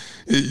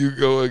 Here you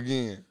go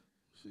again.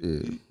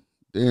 Yeah.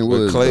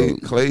 Then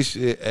Clay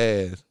shit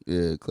ass.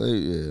 Yeah, Clay.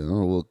 Yeah,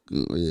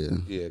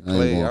 Yeah,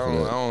 Clay.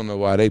 I don't know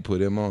why they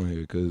put him on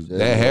here because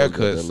that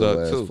haircut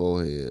sucked too.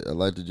 Forehead. I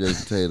like the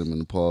Jason Tatum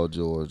and the Paul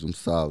George. I'm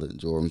solid.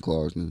 Jordan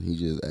Clarkson. He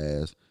just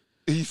ass.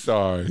 He's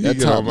sorry. That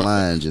top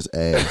line just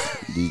ass.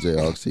 DJ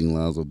Augustine,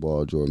 Lonzo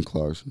Ball, Jordan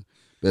Clarkson.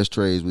 Best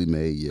trades we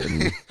made yet.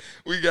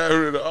 We got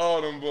rid of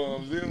all them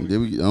bums, didn't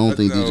we? I don't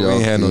think DJ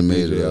Augustine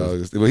made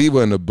it. But he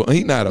wasn't a bum.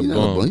 He not a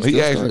bum. He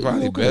actually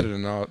probably better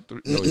than all three.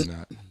 No, he's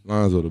not.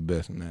 Lonzo the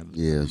best in that.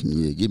 Yeah.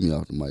 Get me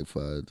off the mic,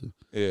 Fire.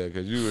 Yeah,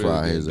 because you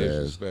really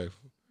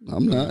disrespectful.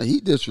 I'm not.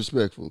 He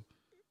disrespectful.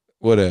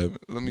 Whatever.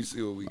 Let me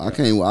see what we got.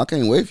 I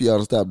can't wait for y'all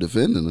to stop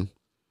defending him.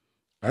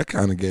 I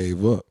kind of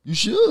gave up. You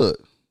should.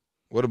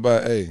 What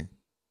about We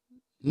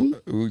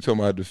talking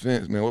about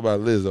defense, man. What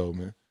about Lizzo,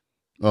 man?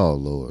 Oh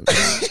Lord,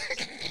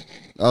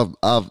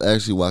 I've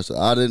actually watched it.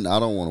 I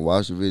don't want to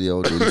watch the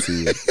video. Didn't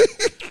see it.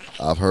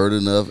 I've heard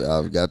enough.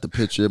 I've got the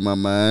picture in my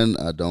mind.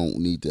 I don't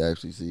need to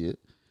actually see it.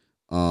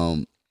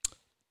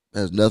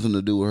 Has nothing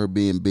to do with her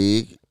being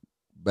big.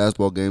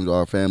 Basketball games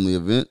are a family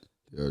event.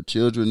 There are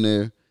children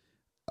there.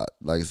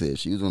 Like I said,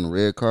 she was on the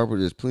red carpet.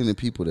 There's plenty of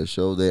people that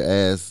show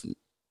their ass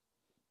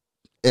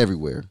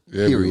everywhere.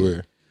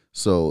 Period.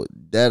 So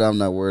that I'm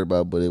not worried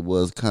about. But it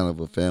was kind of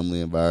a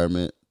family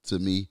environment to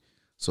me.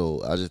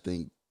 So I just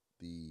think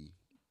the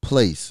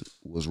place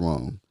was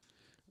wrong.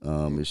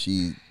 If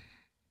she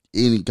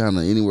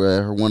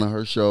anywhere at one of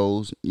her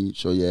shows, you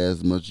show your ass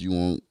as much as you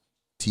want.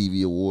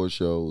 TV award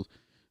shows,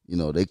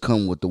 they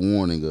come with the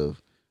warning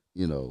of,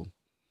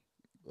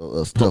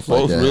 stuff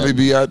like that. Folks really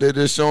be out there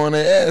just showing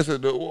their ass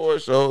at the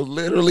award shows,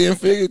 literally and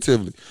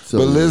figuratively. So,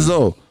 but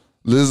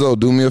Lizzo,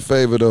 do me a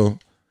favor though.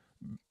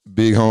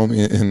 Big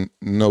homie and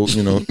no,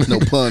 no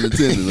pun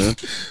intended, huh?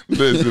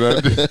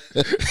 Listen,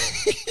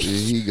 here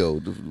he go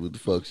with the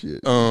fuck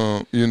shit.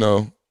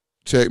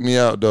 Check me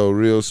out though,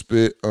 real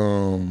spit.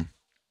 I'm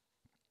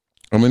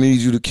gonna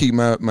need you to keep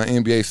my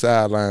NBA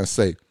sideline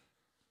safe.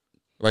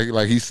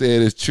 Like he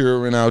said, it's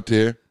children out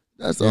there.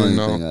 That's the only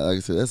thing. Like I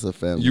said, that's a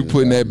family. You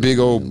putting that big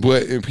old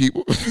butt in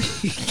people,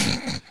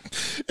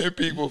 in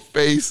people's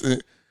face,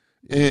 and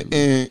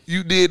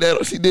you did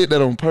that. She did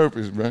that on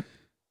purpose, bro.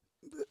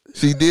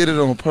 She did it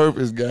on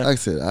purpose, guy. Like I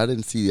said, I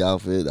didn't see the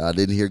outfit. I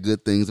didn't hear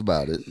good things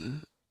about it.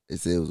 They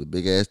said it was a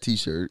big ass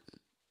T-shirt.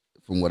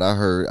 From what I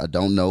heard, I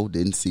don't know.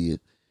 Didn't see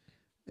it.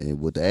 And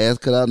with the ass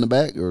cut out in the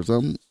back or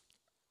something.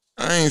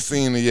 I ain't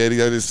seen it yet.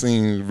 I just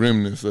seen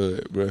remnants of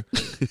it, bro.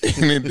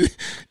 It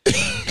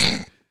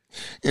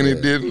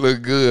didn't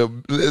look good.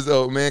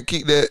 Lizzo, man,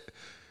 keep that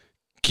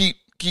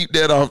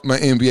off my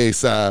NBA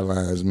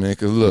sidelines, man.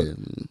 Cause look. Yeah,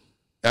 man.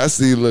 I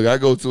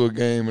go to a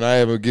game and I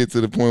ever get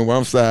to the point where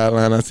I'm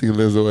sidelined. I see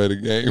Lizzo at a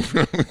game.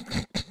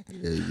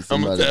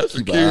 I'm gonna tap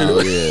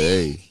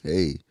security.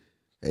 Hey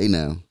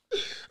now.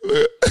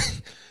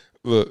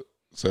 Look,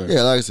 sorry.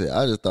 Yeah, like I said,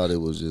 I just thought it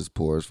was just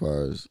poor as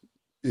far as.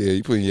 Yeah,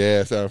 you putting your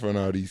ass out in front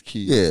of all these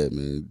kids. Yeah,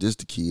 man, just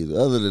the kids.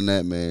 Other than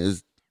that, man,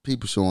 it's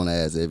people showing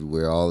ass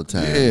everywhere all the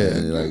time. Yeah,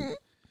 man. Like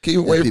keep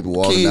away people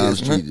from walking kids, down the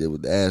street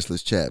with the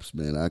assless chaps,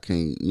 man. I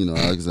can't,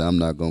 I'm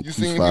not gonna. You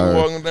seen people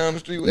walking down the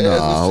street with assless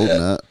chaps? I hope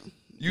not.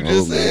 You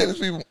just said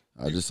people.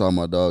 I just saw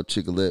my dog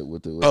Chicolette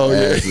with the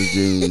assless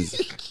jeans.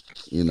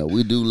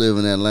 we do live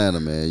in Atlanta,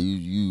 man.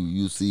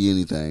 You see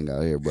anything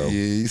out here, bro? Yeah,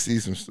 you see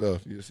some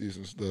stuff. You see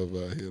some stuff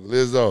out here.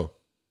 Lizzo,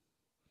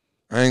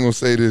 I ain't gonna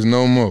say this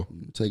no more.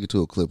 Take it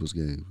to a Clippers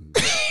game.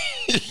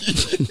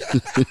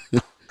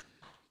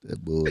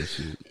 That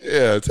bullshit.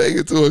 Yeah, take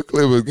it to a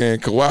Clippers game.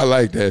 Kawhi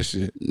like that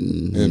shit.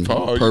 Mm-hmm. And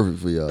Paul, perfect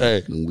for y'all.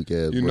 Hey, weak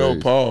ass you know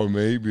braids. Paul,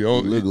 man. He be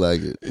on. Look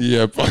like it.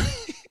 Yeah, Paul.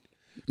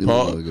 You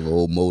look like an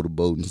old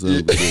motorboat and son of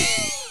a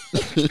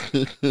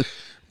bitch.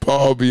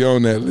 Paul be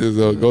on that,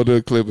 Lizzo. Go to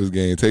the Clippers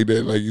game. Take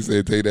that, like you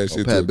said, take that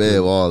shit Pat to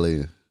Bev all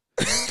in.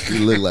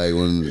 You look like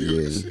one.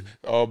 Yeah.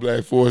 All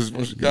Black Forces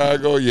from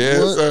Chicago. Yes,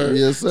 What? sir.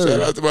 Yes, sir.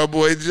 Shout out to my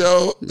boy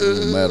Joe.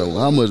 No matter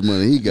how much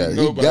money he got,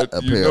 he got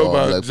a pair of all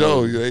black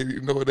Joe. Forces.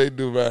 You know what they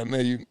do right now.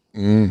 Yeah,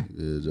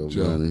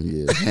 Joe. Money.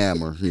 Yeah,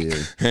 hammer. Yeah,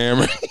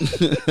 hammer.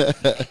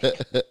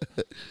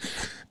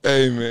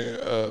 Hey man,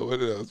 what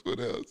else?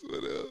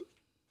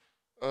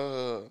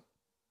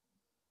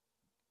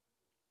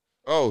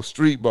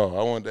 Street ball.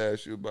 I wanted to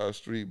ask you about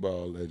street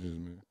ball legends,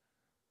 man.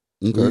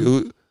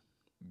 okay.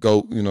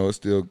 GOAT, it's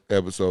still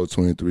episode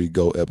 23,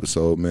 GOAT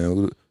episode,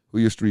 man. Who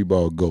your street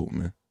ball GOAT,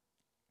 man?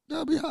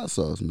 That'd be Hot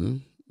Sauce,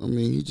 man. I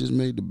mean, he just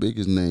made the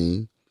biggest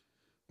name.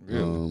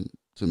 Really?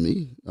 To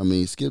me. I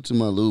mean, Skip to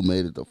My Lou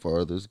made it the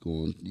farthest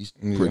going.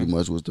 He pretty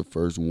much was the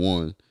first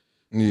one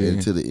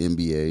into the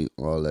NBA,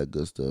 all that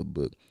good stuff.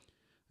 But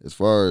as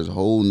far as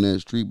holding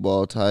that street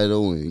ball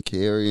title and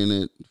carrying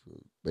it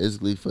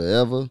basically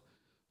forever,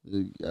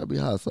 it gotta be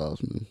Hot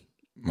Sauce, man.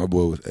 My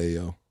boy was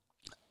A.O.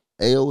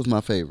 A.O. was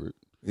my favorite.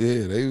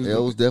 Yeah,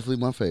 A.O. was definitely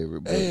my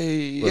favorite. But,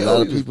 Hey, but a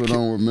lot of people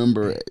don't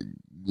remember.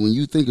 When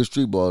you think of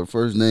street ball, the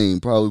first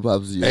name probably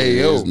pops in your head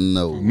A.O. is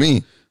no.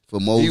 Me. For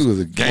most, He was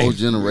a gangster. most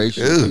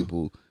generation Ugh.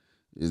 people,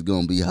 it's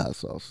gonna be Hot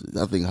Sauce.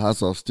 I think Hot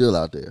Sauce still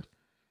out there.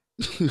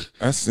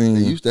 I seen.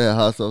 They used to have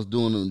Hot Sauce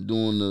doing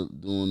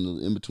the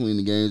in between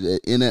the games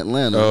in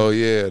Atlanta. Oh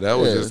yeah, that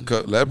was Yeah. just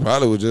that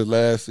probably was just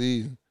last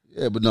season.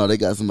 Yeah, but no, they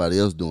got somebody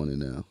else doing it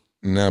now.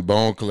 Now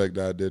Bone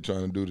Collector out there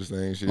trying to do the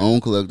same shit. Bone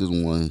Collector's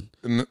one.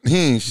 He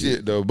ain't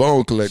shit though.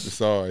 Bone Collector,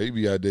 sorry, he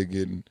be out there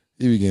getting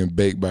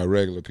baked by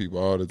regular people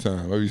all the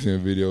time. I be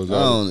seeing videos.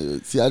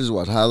 I just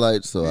watch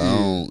highlights, so I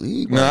don't.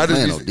 He ain't I just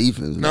playing be no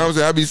defense. No, I'm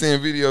saying I be seeing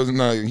videos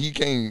and he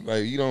can't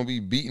he don't be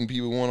beating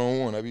people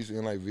 1-on-1. I be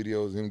seeing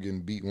videos of him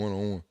getting beat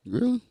 1-on-1.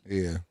 Really?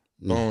 Yeah,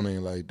 Bone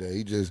ain't like that.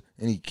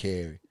 He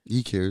carry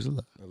He carries a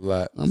lot. a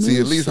lot. I mean, See,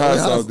 at least Hot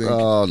Sauce didn't.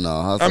 Oh no,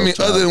 Hot Sauce. I mean,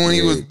 other than when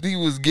yeah. he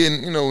was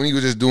getting, when he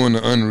was just doing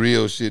the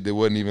unreal shit that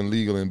wasn't even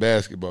legal in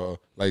basketball,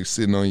 like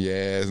sitting on your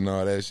ass and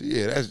all that shit.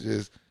 Yeah,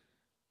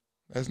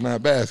 that's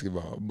not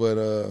basketball. But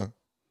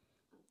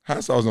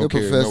Hot Sauce don't The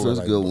carry Professor's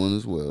nowhere good like one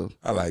as well.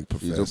 I like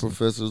Professor. The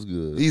Professor's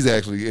good. He's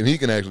actually, and he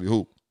can actually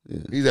hoop. Yeah.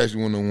 He's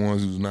actually one of the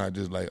ones who's not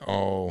just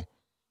all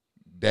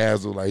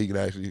dazzle. Like he can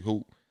actually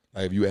hoop.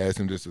 Like if you ask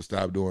him just to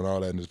stop doing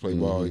all that and just play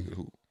ball, he could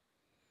hoop.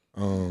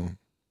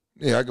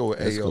 Yeah, I go with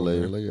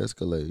Escalade, A.O. like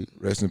Escalade.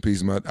 Rest in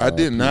peace, I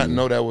did not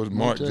know that was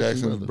Mark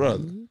Jackson's Jackson's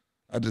brother.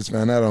 I just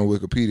found out on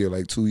Wikipedia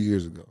like 2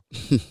 years ago.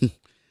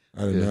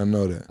 I did not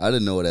know that. I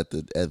didn't know it at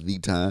the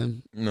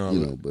time.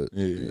 No, but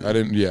yeah, I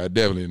didn't. Yeah, I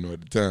definitely didn't know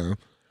at the time.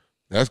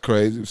 That's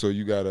crazy. So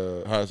you got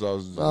a Hot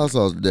Sauce. Hot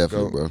Sauce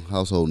definitely, Goat. bro.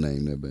 Household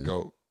name, that man.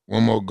 GOAT.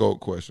 One more GOAT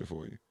question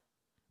for you.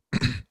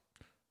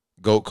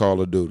 GOAT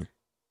Call of Duty.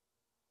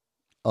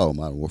 Oh,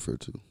 Modern Warfare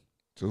 2.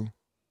 2?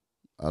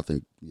 I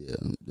think, yeah,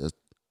 that's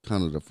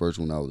kind of the first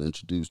one I was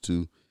introduced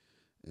to.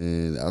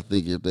 And I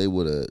think if they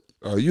would have...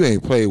 Oh, you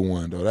ain't played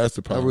 1, though. That's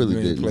the problem. really you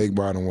ain't didn't. played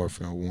Modern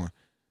Warfare 1.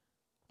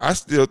 I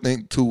still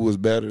think 2 was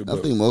better. I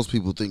think most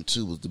people think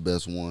 2 was the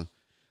best one.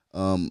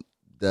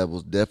 That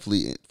was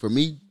definitely... For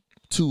me,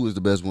 2 was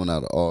the best one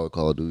out of all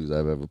Call of Duties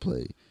I've ever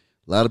played.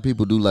 A lot of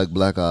people do like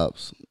Black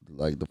Ops,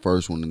 like the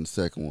first one and the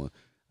second one.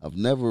 I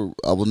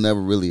was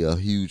never really a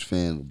huge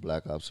fan of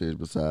Black Ops series.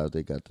 Besides,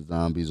 they got the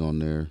zombies on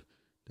there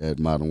that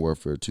Modern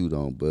Warfare 2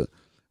 don't. But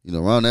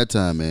around that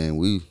time, man,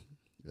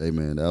 that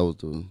was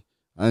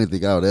I didn't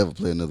think I would ever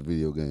play another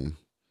video game.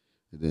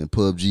 And then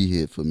PUBG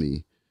hit for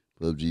me.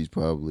 PUBG's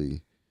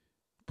probably.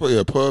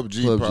 Yeah,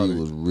 PUBG probably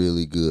was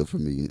really good for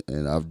me,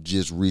 and I've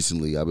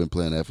been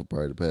playing that for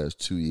probably the past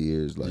 2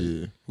 years. Like,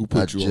 yeah. Who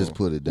put you on? I just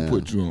put it down. Who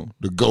put you on?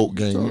 The GOAT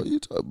game.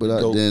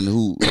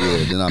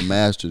 Then I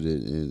mastered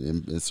it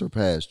and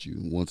surpassed you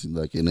once,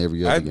 like in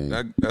every other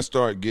game. I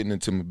started getting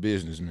into my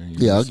business, man.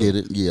 I get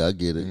it. Yeah, I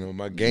get it.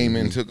 My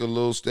gaming took a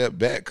little step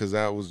back because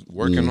I was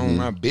working on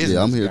my business.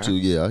 Yeah, I'm here guy. too.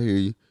 Yeah, I hear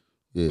you.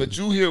 Yeah. But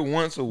you here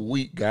once a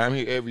week, guy. I'm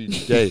here every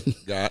day,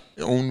 guy.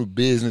 On the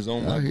business,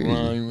 on my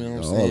grind. You know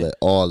what I'm saying?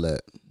 All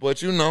that.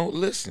 But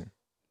listen.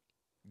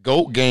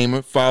 GOAT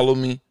Gamer, follow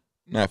me.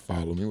 Not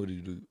follow me. What do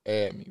you do?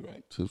 Add me,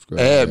 right? Subscribe.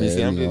 Add me.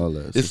 See, all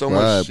that. It's so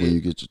Subscribe much shit. when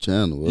you get your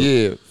channel up.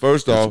 Yeah.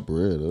 First Get off, your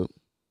bread up.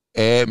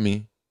 add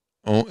me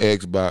on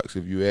Xbox.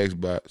 If you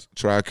Xbox,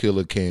 try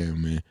Killer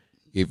Cam, man.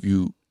 If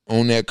you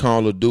on that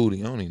Call of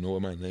Duty, I don't even know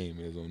what my name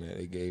is on that.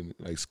 They gave me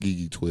like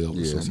Skeegee 12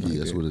 or something like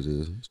that's that. what it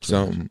is.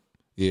 Something.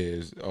 Yeah,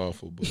 it's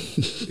awful, but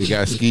it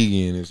got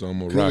Skeegee in it, so I'm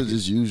gonna rock it.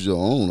 Just use your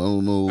own.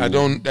 I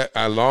don't know.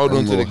 I logged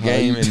into the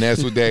game, and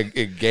that's what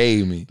it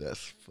gave me. That's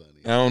funny.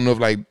 I don't know if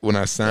like when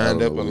I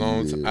signed up a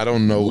long time, I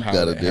don't know Luke how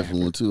got a that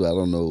different one too. I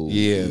don't know.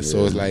 Yeah,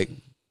 so it's like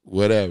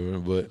whatever,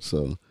 but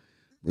so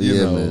you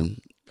yeah, know, man.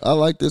 I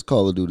like this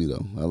Call of Duty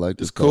though. I like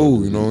this. it's Call of cool.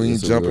 Duty. You know, he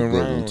It's a jumping real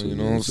good one, around. too. You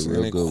know what I'm It's a saying?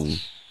 real good one.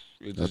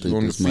 I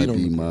think this might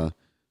be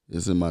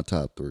it's in my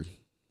top 3.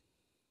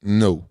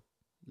 No.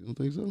 You don't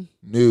think so?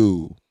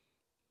 No.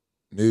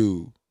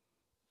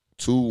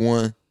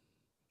 2-1.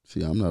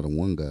 See, I'm not a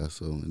 1 guy,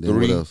 so and then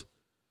 3. what else?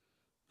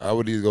 I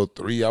would either go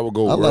 3. I would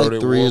go I World like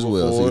at 3 War as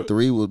well. before. See,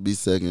 3 would be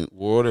second.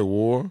 World at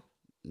War.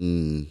 I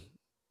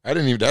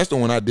didn't even. That's the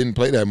one I didn't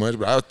play that much,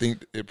 but I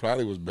think it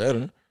probably was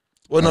better.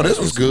 Well, no, this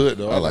was good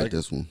though. I like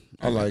this one.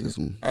 I like this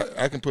one.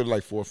 I can put it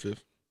like 4th, 5th.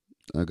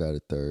 I got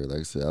it 3rd. Like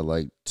I said, I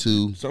like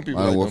 2. Some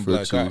people like them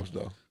Black 2. Ops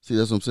though. See,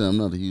 that's what I'm saying. I'm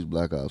not a huge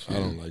Black Ops fan. I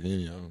don't like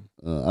any of them.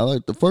 I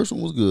like the first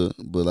one was good,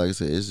 but like I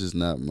said, it's just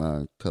not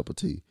my cup of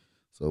tea.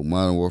 So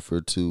Modern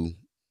Warfare 2,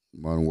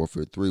 Modern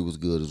Warfare 3 was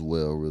good as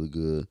well, really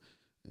good,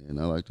 and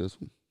I like this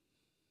one.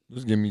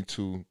 Just give me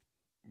 2,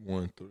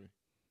 1, 3.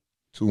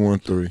 2, 1,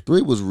 3.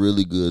 3 was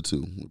really good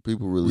too.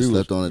 People really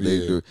slept on it.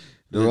 Yeah.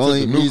 The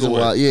only reason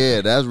why,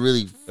 that's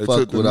really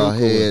fucked with our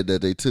head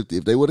that they took.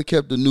 If they would have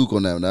kept the nuke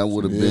on that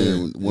would have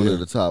been one of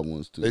the top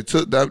ones too. They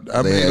took that.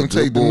 I made them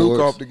take the nuke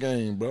off the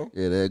game, bro.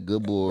 Yeah, they had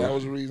good boards. That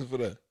was the reason for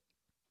that.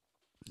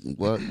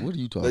 What are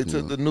you talking about? They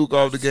took the nuke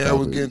off the game. I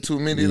was getting too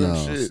many of them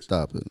shit.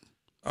 Stop it.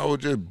 I was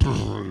just.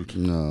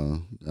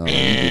 No, you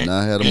did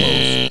not have the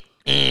most.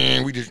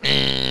 And we just.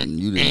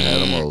 You didn't have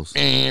the most.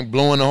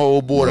 Blowing the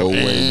whole board no up.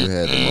 No way you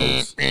had the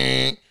most.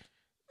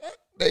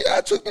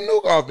 I took the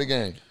nuke off the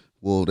game.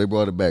 Well, they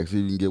brought it back. See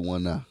if you can get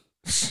one now.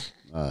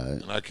 All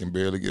right. And I can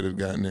barely get a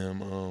goddamn,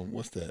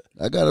 what's that?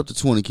 I got up to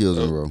 20 kills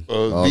in a row.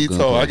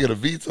 Veto. I get a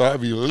veto. I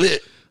be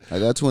lit. I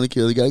got 20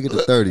 kills. You got to get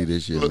to 30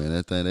 this year, man.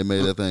 That thing, they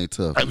made that thing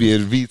tough. I be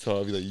at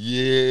veto. I be like,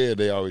 yeah,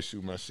 they always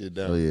shoot my shit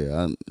down. Oh,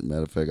 yeah.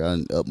 Matter of fact, I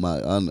up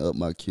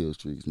my kill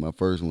streaks. My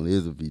first one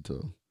is a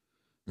veto.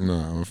 No,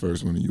 my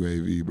first one a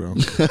UAV, bro.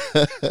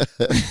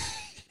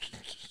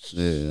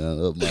 Yeah, I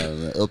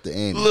up the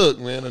ante. Look,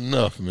 man,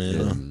 enough, man.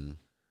 Yeah, man.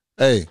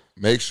 Hey,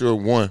 make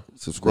sure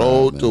subscribe.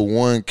 Roll to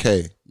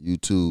 1K.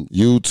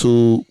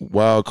 YouTube,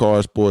 Wild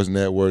Card Sports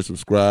Network.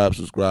 Subscribe.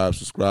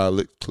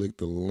 Click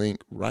the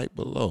link right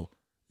below.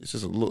 It's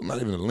just a little,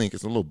 not even a link.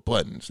 It's a little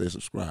button. Say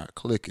subscribe.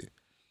 Click it,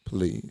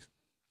 please.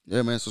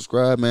 Yeah, man.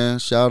 Subscribe, man.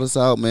 Shout us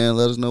out, man.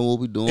 Let us know what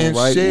we're doing and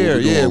right. Share,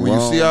 what we doing when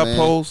wrong, you see our man.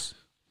 posts,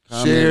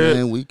 comment, share it.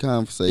 Man, we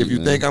conversate. If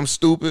you think I'm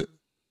stupid,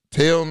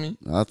 tell me.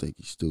 I think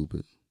he's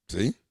stupid.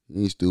 See,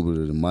 he ain't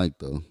stupider than Mike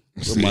though.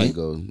 Where Mike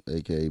go,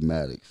 aka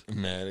Maddox.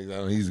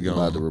 He's gone.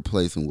 About to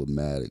replace him with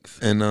Maddox.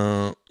 And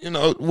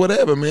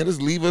whatever, man. Just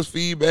leave us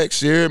feedback.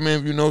 Share it, man.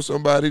 If you know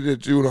somebody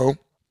that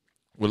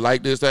would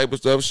like this type of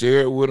stuff,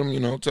 share it with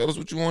them. Tell us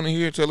what you want to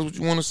hear. Tell us what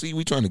you want to see.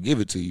 We trying to give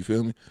it to you.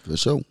 Feel me? For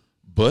sure.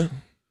 But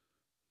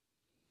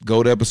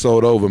go to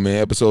episode over,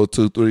 man. Episode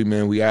 2, 3,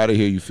 man. We out of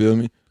here. You feel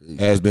me?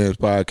 Has Been's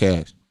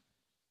Podcast.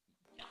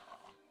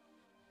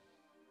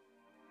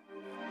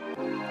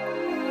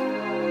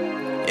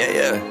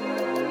 Yeah.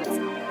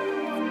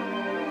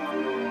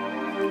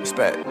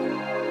 Respect.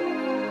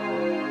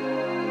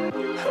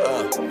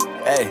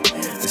 Hey,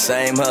 the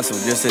same hustle,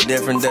 just a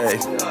different day.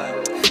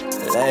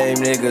 Lame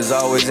niggas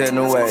always in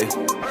the way.